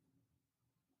Order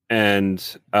and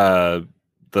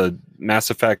the Mass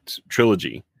Effect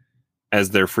trilogy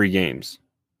as their free games.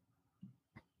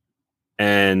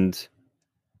 And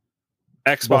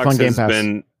Xbox has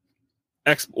been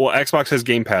Xbox has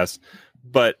Game Pass,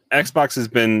 but Xbox has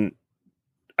been,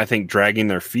 I think, dragging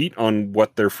their feet on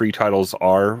what their free titles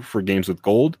are for games with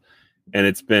gold, and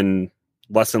it's been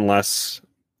less and less.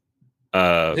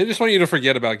 They just want you to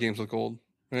forget about games with gold.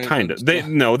 Right? Kind of. They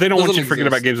don't want you to forget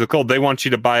about games with gold. They want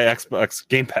you to buy Xbox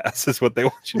Game Pass is what they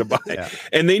want you to buy. Yeah.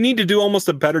 And they need to do almost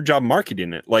a better job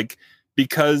marketing it. Like,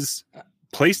 because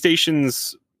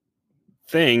PlayStation's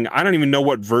thing, I don't even know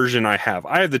what version I have.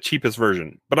 I have the cheapest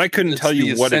version, but I couldn't tell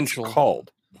you what it's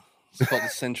called. It's called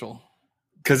Essential.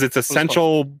 Because it's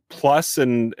Essential Plus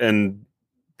and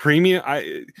Premium.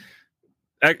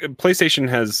 PlayStation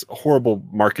has horrible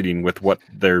marketing with what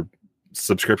their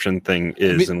subscription thing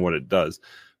is and what it does.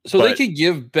 So they could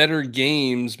give better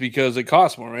games because it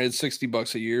costs more, right? It's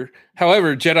 $60 a year.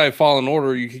 However, Jedi Fallen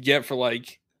Order you could get for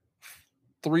like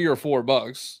 $3 or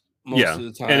 $4 most of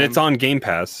the time. And it's on Game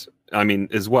Pass, I mean,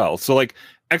 as well. So like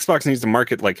Xbox needs to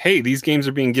market like, hey, these games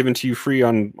are being given to you free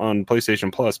on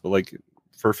PlayStation Plus, but like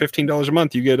for $15 a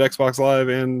month you get Xbox Live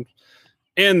and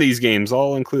these games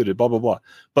all included, blah blah blah.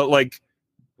 But like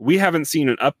we haven't seen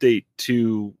an update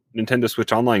to Nintendo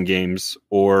Switch Online games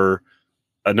or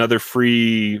another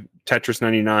free Tetris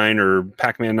 99 or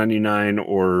Pac-Man 99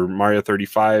 or Mario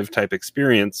 35 type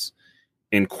experience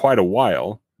in quite a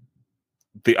while.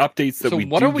 The updates that we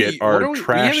get are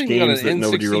trash games that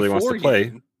nobody really wants to play.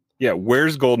 Game. Yeah,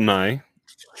 where's GoldenEye?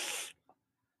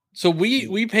 So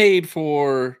we paid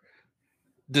for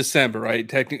December, right?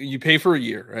 Technically, you pay for a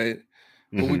year, right?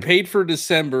 But we paid for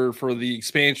December for the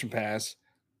expansion pass.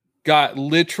 Got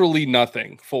literally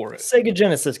nothing for it. Sega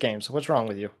Genesis games. What's wrong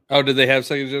with you? Oh, did they have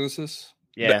Sega Genesis?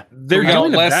 Yeah. They're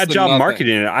doing a bad job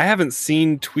marketing it. I haven't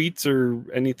seen tweets or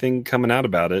anything coming out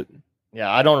about it.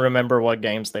 Yeah, I don't remember what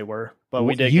games they were, but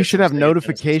we did. You should have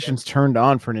notifications turned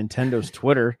on for Nintendo's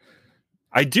Twitter.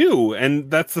 I do, and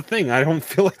that's the thing. I don't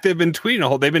feel like they've been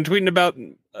tweeting they've been tweeting about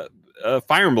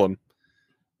Fire Emblem,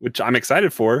 which I'm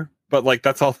excited for, but like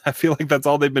that's all. I feel like that's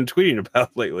all they've been tweeting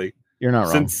about lately. You're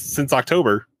not wrong. Since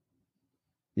October.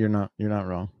 You're not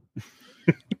wrong.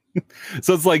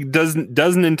 So it's like, does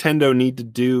Nintendo need to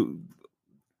do?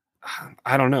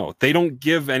 I don't know. They don't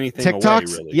give anything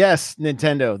TikToks? away, really. Yes,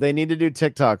 Nintendo. They need to do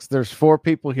TikToks. There's 4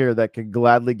 people here that could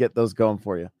gladly get those going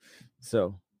for you.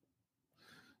 So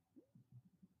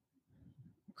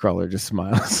Crawler just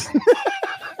smiles.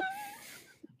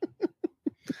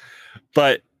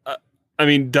 But I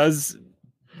mean, does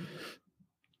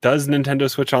Nintendo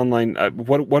Switch Online?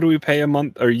 What do we pay a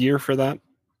month or a year for that?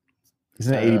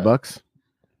 Isn't it $80?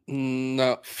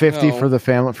 No, 50 for the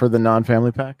family for the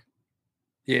non-family pack.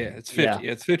 Yeah, it's 50.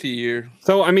 Yeah. It's 50 a year.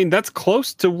 So I mean, that's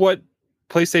close to what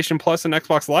PlayStation Plus and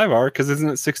Xbox Live are, because isn't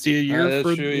it 60 a year?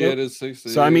 That's true. Yeah, it is 60.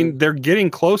 So I mean, they're getting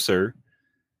closer,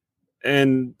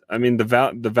 and I mean the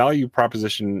value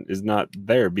proposition is not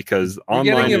there because we're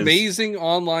getting amazing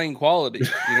online quality.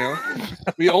 You know,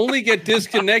 we only get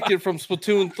disconnected from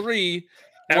Splatoon 3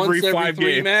 every 5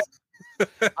 games. matches.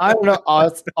 I don't know.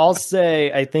 I'll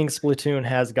say I think Splatoon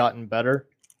has gotten better.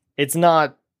 It's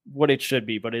not what it should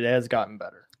be, but it has gotten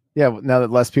better. Yeah, now that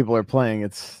less people are playing,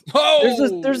 it's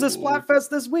there's a Splatfest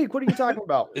this week. What are you talking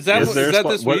about? Is that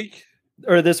this week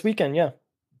or this weekend? Yeah.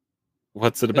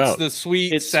 What's it about? It's the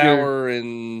sweet, sour,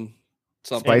 and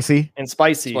something spicy and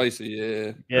spicy.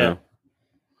 Spicy, yeah. Oh.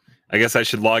 I guess I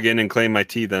should log in and claim my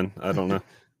tea then. I don't know.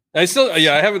 I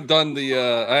haven't done the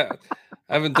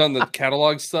I haven't done the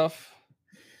catalog stuff.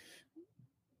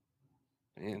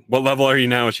 Man. What level are you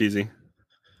now, Cheesy?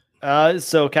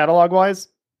 So catalog wise,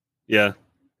 yeah,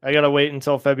 I gotta wait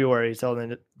until February till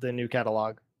the new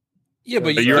catalog. Yeah,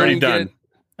 but you're already done.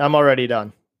 I'm already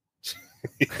done.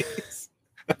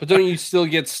 But don't you still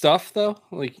get stuff though?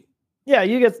 Like, yeah,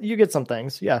 you get some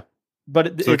things, yeah.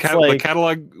 But so the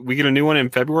catalog, we get a new one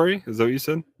in February. Is that what you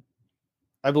said?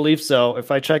 I believe so. If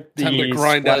I check the time to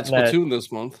grind out Splatoon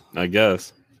this month, I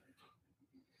guess.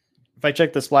 If I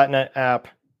check the Splatnet app,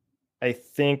 I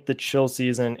think the chill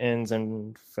season ends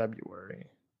in February.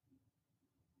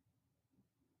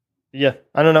 Yeah,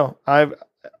 I don't know.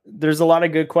 There's a lot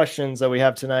of good questions that we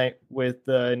have tonight with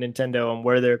Nintendo and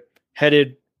where they're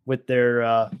headed with their.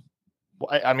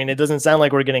 I mean, it doesn't sound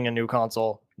like we're getting a new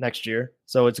console next year,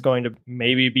 so it's going to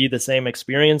maybe be the same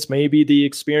experience. Maybe the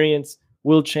experience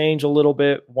will change a little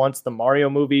bit once the Mario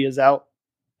movie is out,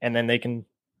 and then they can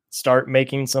start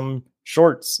making some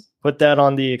shorts. Put that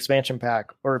on the expansion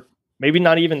pack, or maybe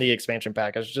not even the expansion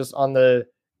pack. It's just on the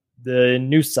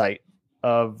news site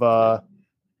of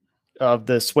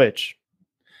the Switch.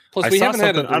 Plus, we haven't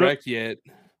had a direct yet.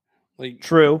 Like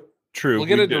true. We'll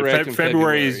get a direct.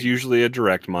 February is usually a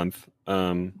direct month.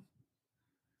 Are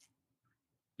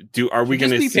we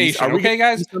going to see? Are we okay,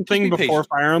 guys? Something before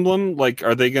Fire Emblem? Like,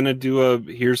 are they going to do a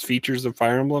here's features of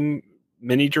Fire Emblem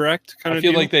mini direct kind of? I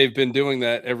feel like they've been doing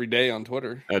that every day on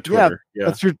Twitter. Twitter,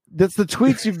 yeah. That's the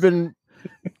tweets you've been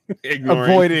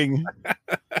avoiding.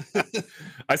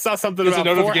 I saw something about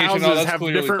four houses have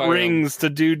different rings to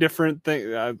do different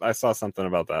things. I saw something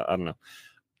about that. I don't know.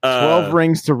 12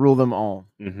 rings to rule them all.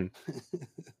 Mm-hmm.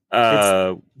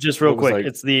 Just real quick,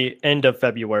 it's the end of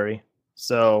February.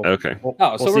 So okay.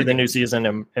 We'll see the new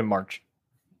season in March.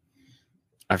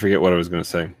 I forget what I was going to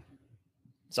say.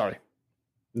 Sorry.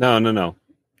 No.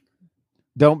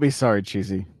 Don't be sorry,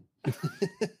 Cheesy.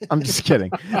 I'm just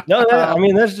kidding. No, I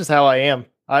mean, that's just how I am.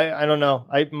 I don't know.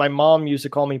 My mom used to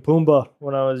call me Pumbaa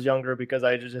when I was younger because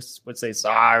I just would say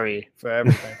sorry for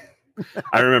everything.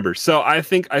 I remember. So I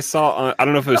think I saw, I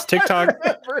don't know if it was TikTok.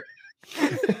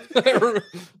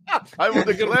 I will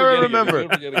declare remember.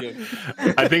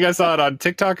 I think I saw it on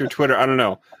TikTok or Twitter. I don't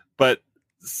know. But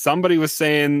somebody was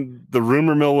saying, the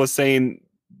rumor mill was saying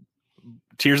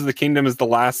Tears of the Kingdom is the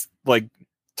last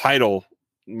title.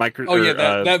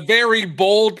 That very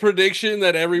bold prediction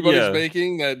that everybody's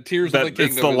making, that Tears of the Kingdom.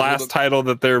 It's the last title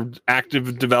that they're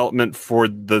active development for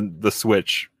the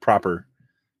Switch proper.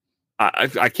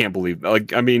 I can't believe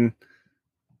that. I mean,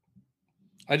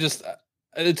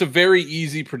 it's a very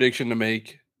easy prediction to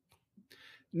make.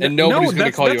 And nobody's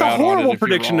going to call you out on it. That's a horrible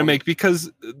prediction to make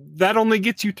because that only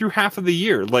gets you through half of the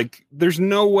year. There's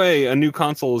no way a new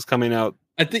console is coming out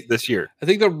this year. I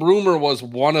think the rumor was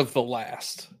one of the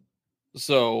last.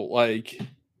 So,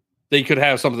 they could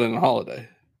have something in the holiday.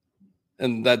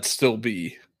 And that'd still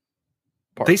be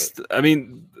part of it. I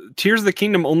mean, Tears of the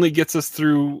Kingdom only gets us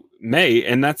through May,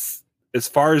 and that's as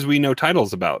far as we know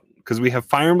titles about. Because we have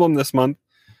Fire Emblem this month.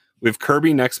 We have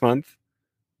Kirby next month.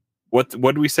 What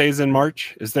do we say is in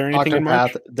March? Is there anything in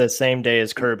March? The same day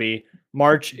as Kirby.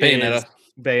 March is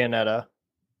Bayonetta.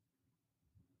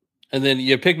 And then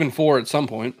you have Pikmin 4 at some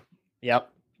point. Yep.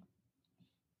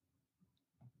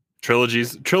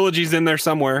 Trilogy's in there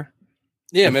somewhere.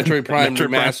 Yeah, Metroid Prime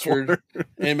Remastered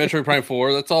and Metroid Prime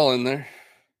 4. That's all in there.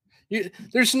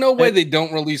 There's no way they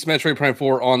don't release Metroid Prime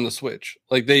 4 on the Switch.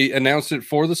 They announced it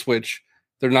for the Switch.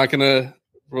 They're not going to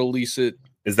release it.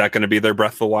 Is that going to be their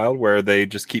Breath of the Wild, where they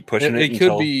just keep pushing it?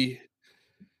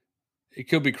 It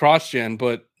could be cross-gen,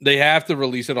 but they have to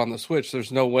release it on the Switch.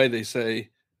 There's no way they say,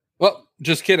 well,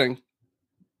 just kidding.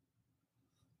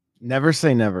 Never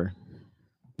say never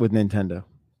with Nintendo.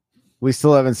 We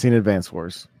still haven't seen Advance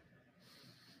Wars.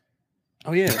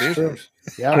 Oh yeah, Advance Wars.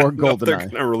 Yeah, or They're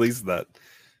GoldenEye. gonna release that.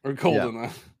 Or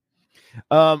GoldenEye.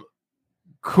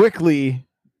 Quickly,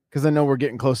 because I know we're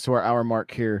getting close to our hour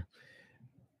mark here.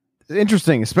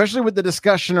 Interesting, especially with the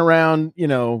discussion around,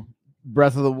 Tears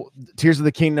of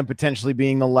the Kingdom potentially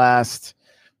being the last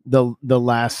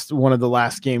one of the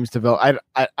last games developed.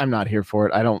 I'm not here for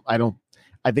it.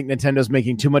 I think Nintendo's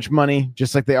making too much money,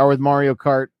 just like they are with Mario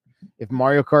Kart. If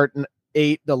Mario Kart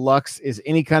 8 Deluxe is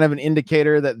any kind of an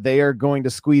indicator that they are going to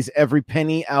squeeze every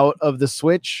penny out of the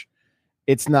Switch,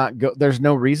 it's not there's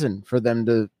no reason for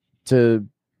them to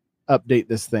update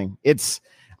this thing.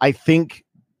 I think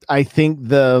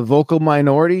the vocal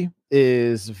minority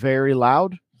is very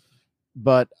loud,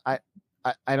 but I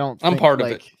don't think, I'm part of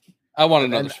it. I want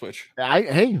another Switch. I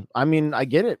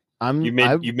get it.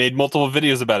 You made multiple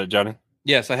videos about it, Johnny.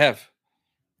 Yes, I have.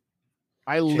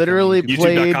 I literally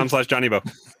played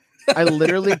YouTube.com/JohnnyBo. I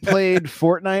literally played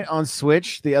Fortnite on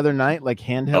Switch the other night, like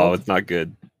handheld. Oh, it's not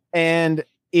good. And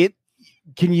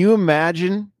can you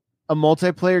imagine a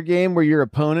multiplayer game where your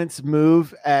opponents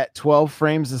move at 12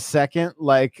 frames a second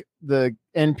like the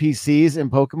NPCs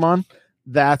in Pokemon?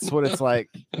 That's what it's like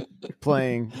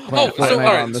playing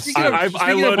Fortnite on the Switch.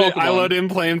 I load in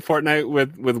playing Fortnite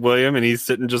with William, and he's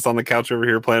sitting just on the couch over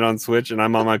here playing on Switch, and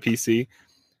I'm on my PC.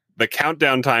 The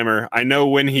countdown timer, I know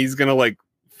when he's gonna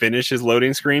finish his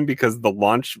loading screen because the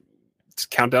launch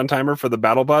countdown timer for the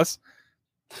battle bus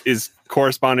is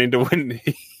corresponding to when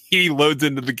he loads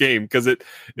into the game, because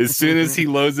as soon as he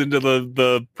loads into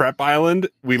the prep island,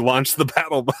 we launch the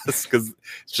battle bus because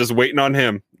it's just waiting on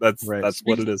him. That's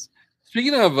what it is.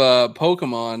 Speaking of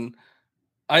Pokemon,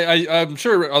 I'm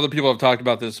sure other people have talked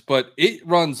about this, but it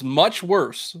runs much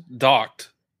worse docked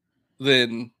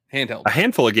than handheld. A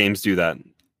handful of games do that.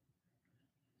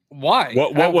 Why?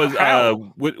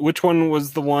 Which one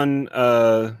was the one?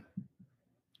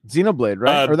 Xenoblade,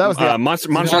 right? Or that was the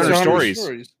Monster Hunter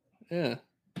Stories. Yeah.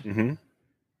 Mm-hmm.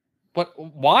 But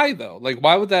why though?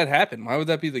 Why would that happen? Why would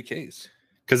that be the case?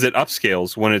 Because it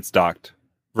upscales when it's docked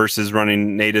versus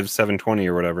running native 720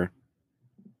 or whatever.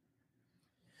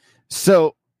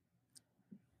 So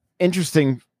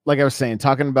interesting. Like I was saying,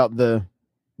 talking about the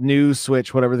new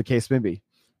Switch, whatever the case may be,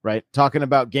 right? Talking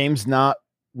about games not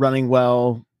running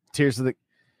well. Tears of the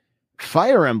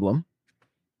Fire Emblem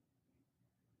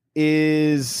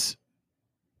is,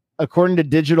 according to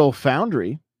Digital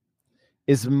Foundry,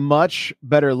 is much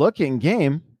better looking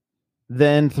game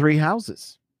than Three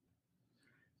Houses,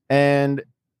 and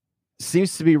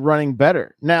seems to be running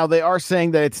better. Now they are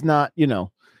saying that it's not,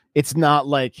 it's not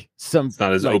like it's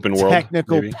not as open world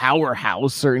technical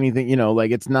powerhouse or anything,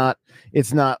 it's not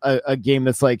a game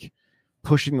that's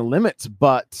pushing the limits,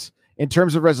 but in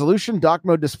terms of resolution, dock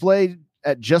mode displayed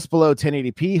at just below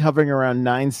 1080p, hovering around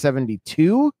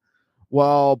 972,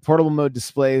 while portable mode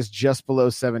displays just below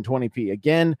 720p.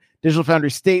 Again, Digital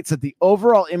Foundry states that the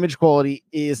overall image quality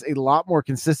is a lot more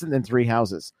consistent than Three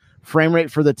Houses. Frame rate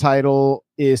for the title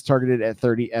is targeted at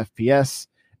 30 FPS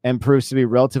and proves to be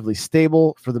relatively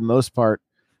stable for the most part,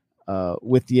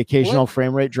 with the occasional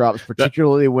frame rate drops,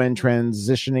 particularly when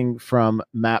transitioning from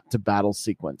map to battle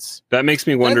sequence. That makes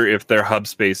me wonder if their hub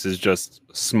space is just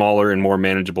smaller and more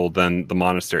manageable than the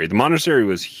Monastery. The Monastery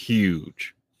was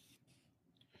huge.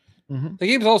 Mm-hmm. The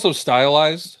game's also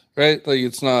stylized, right?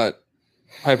 It's not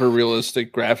hyper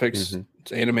realistic graphics. Mm-hmm.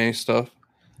 It's anime stuff.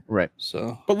 Right.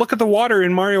 So, but look at the water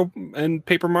in Mario and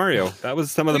Paper Mario. That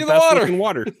was some of the best looking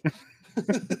water.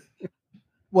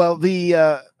 Well,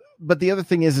 but the other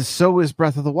thing is so is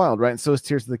Breath of the Wild, right? And so is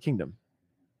Tears of the Kingdom.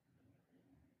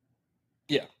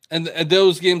 Yeah, and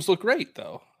those games look great,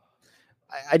 though.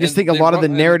 I just think a lot of the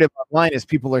narrative online is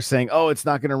people are saying, "Oh, it's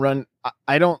not going to run."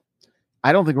 I don't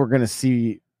think we're going to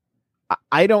see.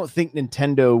 I don't think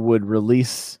Nintendo would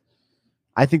release.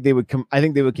 I think they would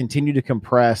continue to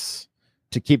compress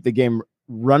to keep the game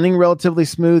running relatively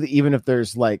smooth, even if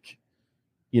there's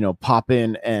pop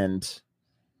in and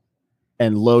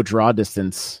low draw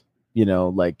distance.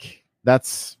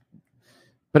 That's.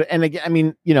 But and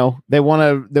again, they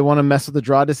want to mess with the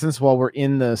draw distance while we're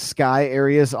in the sky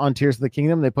areas on Tears of the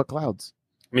Kingdom. They put clouds.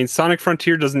 Sonic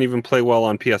Frontier doesn't even play well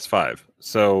on PS5.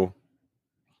 So,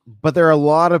 but there are a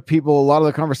lot of people. A lot of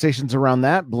the conversations around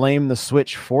that blame the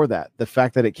Switch for that. The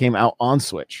fact that it came out on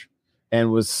Switch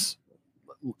and was.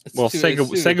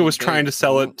 Sega was trying to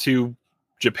sell it to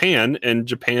Japan, and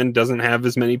Japan doesn't have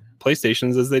as many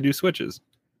PlayStations as they do Switches.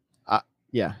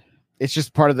 Yeah. It's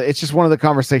just part of it's just one of the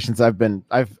conversations I've been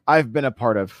a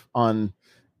part of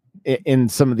in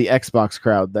some of the Xbox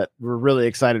crowd that were really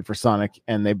excited for Sonic,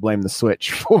 and they blame the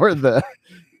Switch for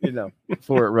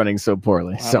for it running so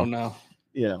poorly. I don't know.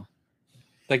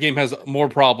 That game has more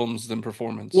problems than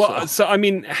performance. Well, so I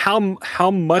mean, how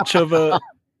much of a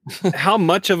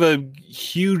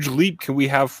huge leap can we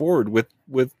have forward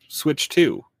with Switch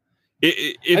 2?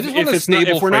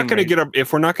 If we're not going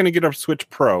to get a Switch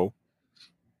Pro,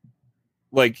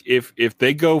 like if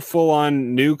they go full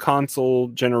on new console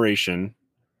generation,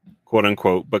 quote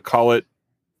unquote, but call it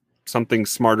something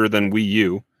smarter than Wii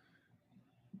U,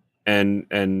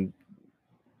 and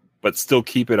but still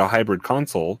keep it a hybrid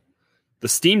console. The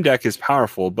Steam Deck is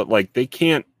powerful, but like they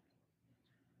can't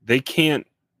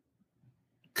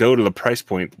go to the price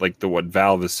point like what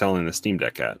Valve is selling the Steam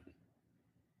Deck at.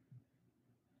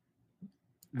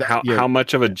 How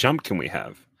much of a jump can we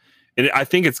have? And I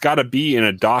think it's got to be in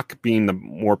a dock being the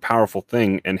more powerful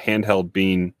thing, and handheld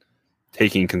being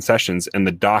taking concessions, and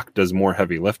the dock does more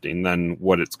heavy lifting than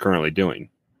what it's currently doing.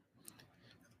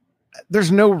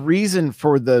 There's no reason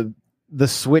for the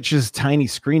Switch's tiny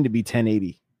screen to be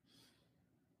 1080.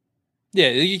 Yeah,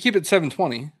 you keep it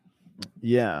 720.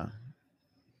 Yeah.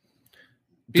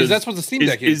 Because that's what the Steam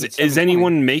Deck is. Is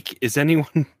anyone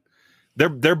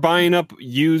they're buying up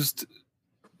used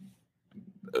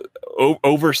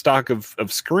overstock of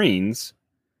screens.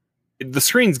 The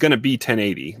screen's going to be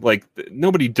 1080. Like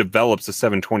nobody develops a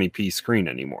 720p screen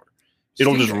anymore.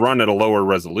 It'll just run at a lower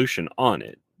resolution on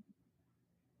it.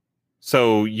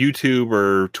 So YouTube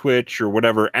or Twitch or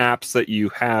whatever apps that you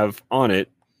have on it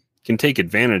can take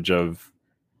advantage of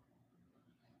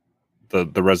the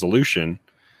resolution,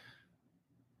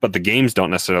 but the games don't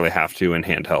necessarily have to in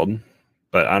handheld.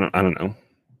 But I don't know.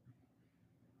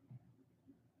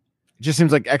 It just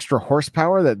seems like extra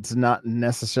horsepower that's not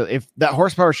necessarily, if that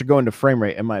horsepower should go into frame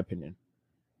rate, in my opinion.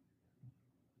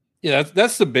 Yeah,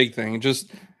 that's the big thing.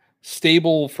 Just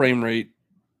stable frame rate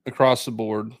across the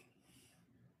board.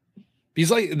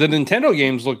 Because like the Nintendo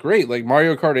games look great, like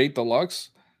Mario Kart 8 Deluxe,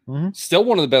 still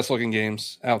one of the best looking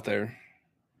games out there.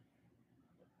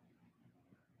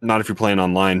 Not if you're playing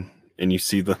online and you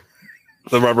see the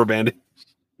rubber banding.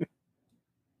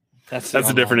 That's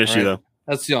a different issue, though.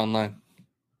 That's the online.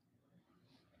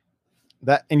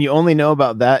 That, and you only know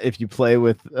about that if you play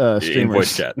with streamers.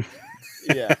 Voice chat.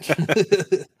 Yeah.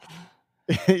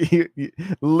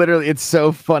 Literally, it's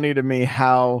so funny to me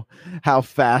how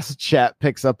fast chat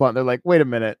picks up on. They're like, wait a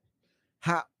minute,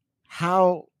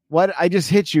 how what? I just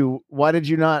hit you. Why did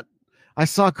you not? I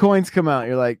saw coins come out.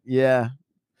 You're like, yeah,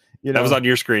 you know, that was on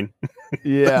your screen.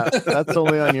 Yeah, that's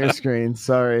only on your screen.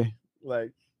 Sorry.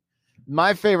 Like,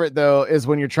 my favorite though is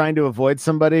when you're trying to avoid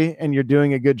somebody and you're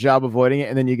doing a good job avoiding it,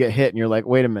 and then you get hit and you're like,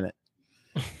 wait a minute,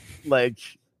 like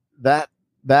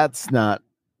that's not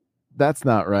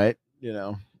right. You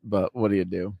know, but what do you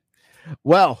do?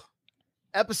 Well,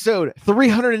 episode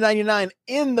 399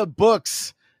 in the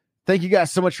books. Thank you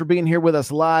guys so much for being here with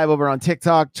us live over on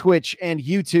TikTok, Twitch, and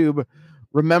YouTube.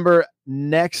 Remember,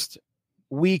 next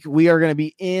week we are going to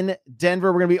be in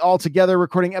Denver. We're going to be all together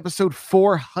recording episode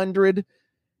 400.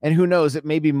 And who knows, it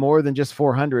may be more than just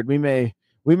 400. We may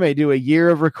do a year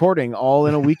of recording all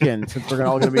in a weekend since we're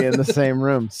all going to be in the same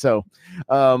room. So,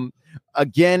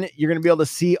 again, you're going to be able to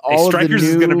see all of the new... Strikers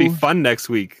is going to be fun next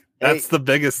week. That's the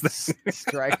biggest thing.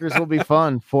 Strikers will be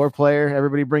fun. 4-player.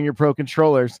 Everybody bring your pro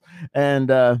controllers. And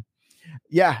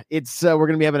it's we're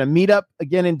going to be having a meetup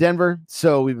again in Denver.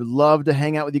 So we would love to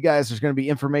hang out with you guys. There's going to be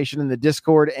information in the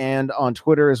Discord and on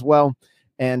Twitter as well.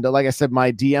 And like I said,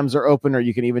 my DMs are open, or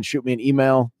you can even shoot me an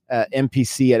email at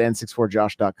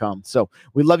mpc@n64josh.com. So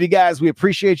we love you guys. We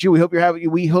appreciate you. We hope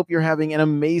you're having an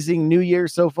amazing new year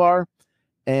so far.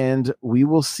 And we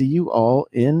will see you all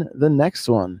in the next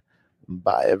one.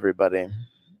 Bye, everybody.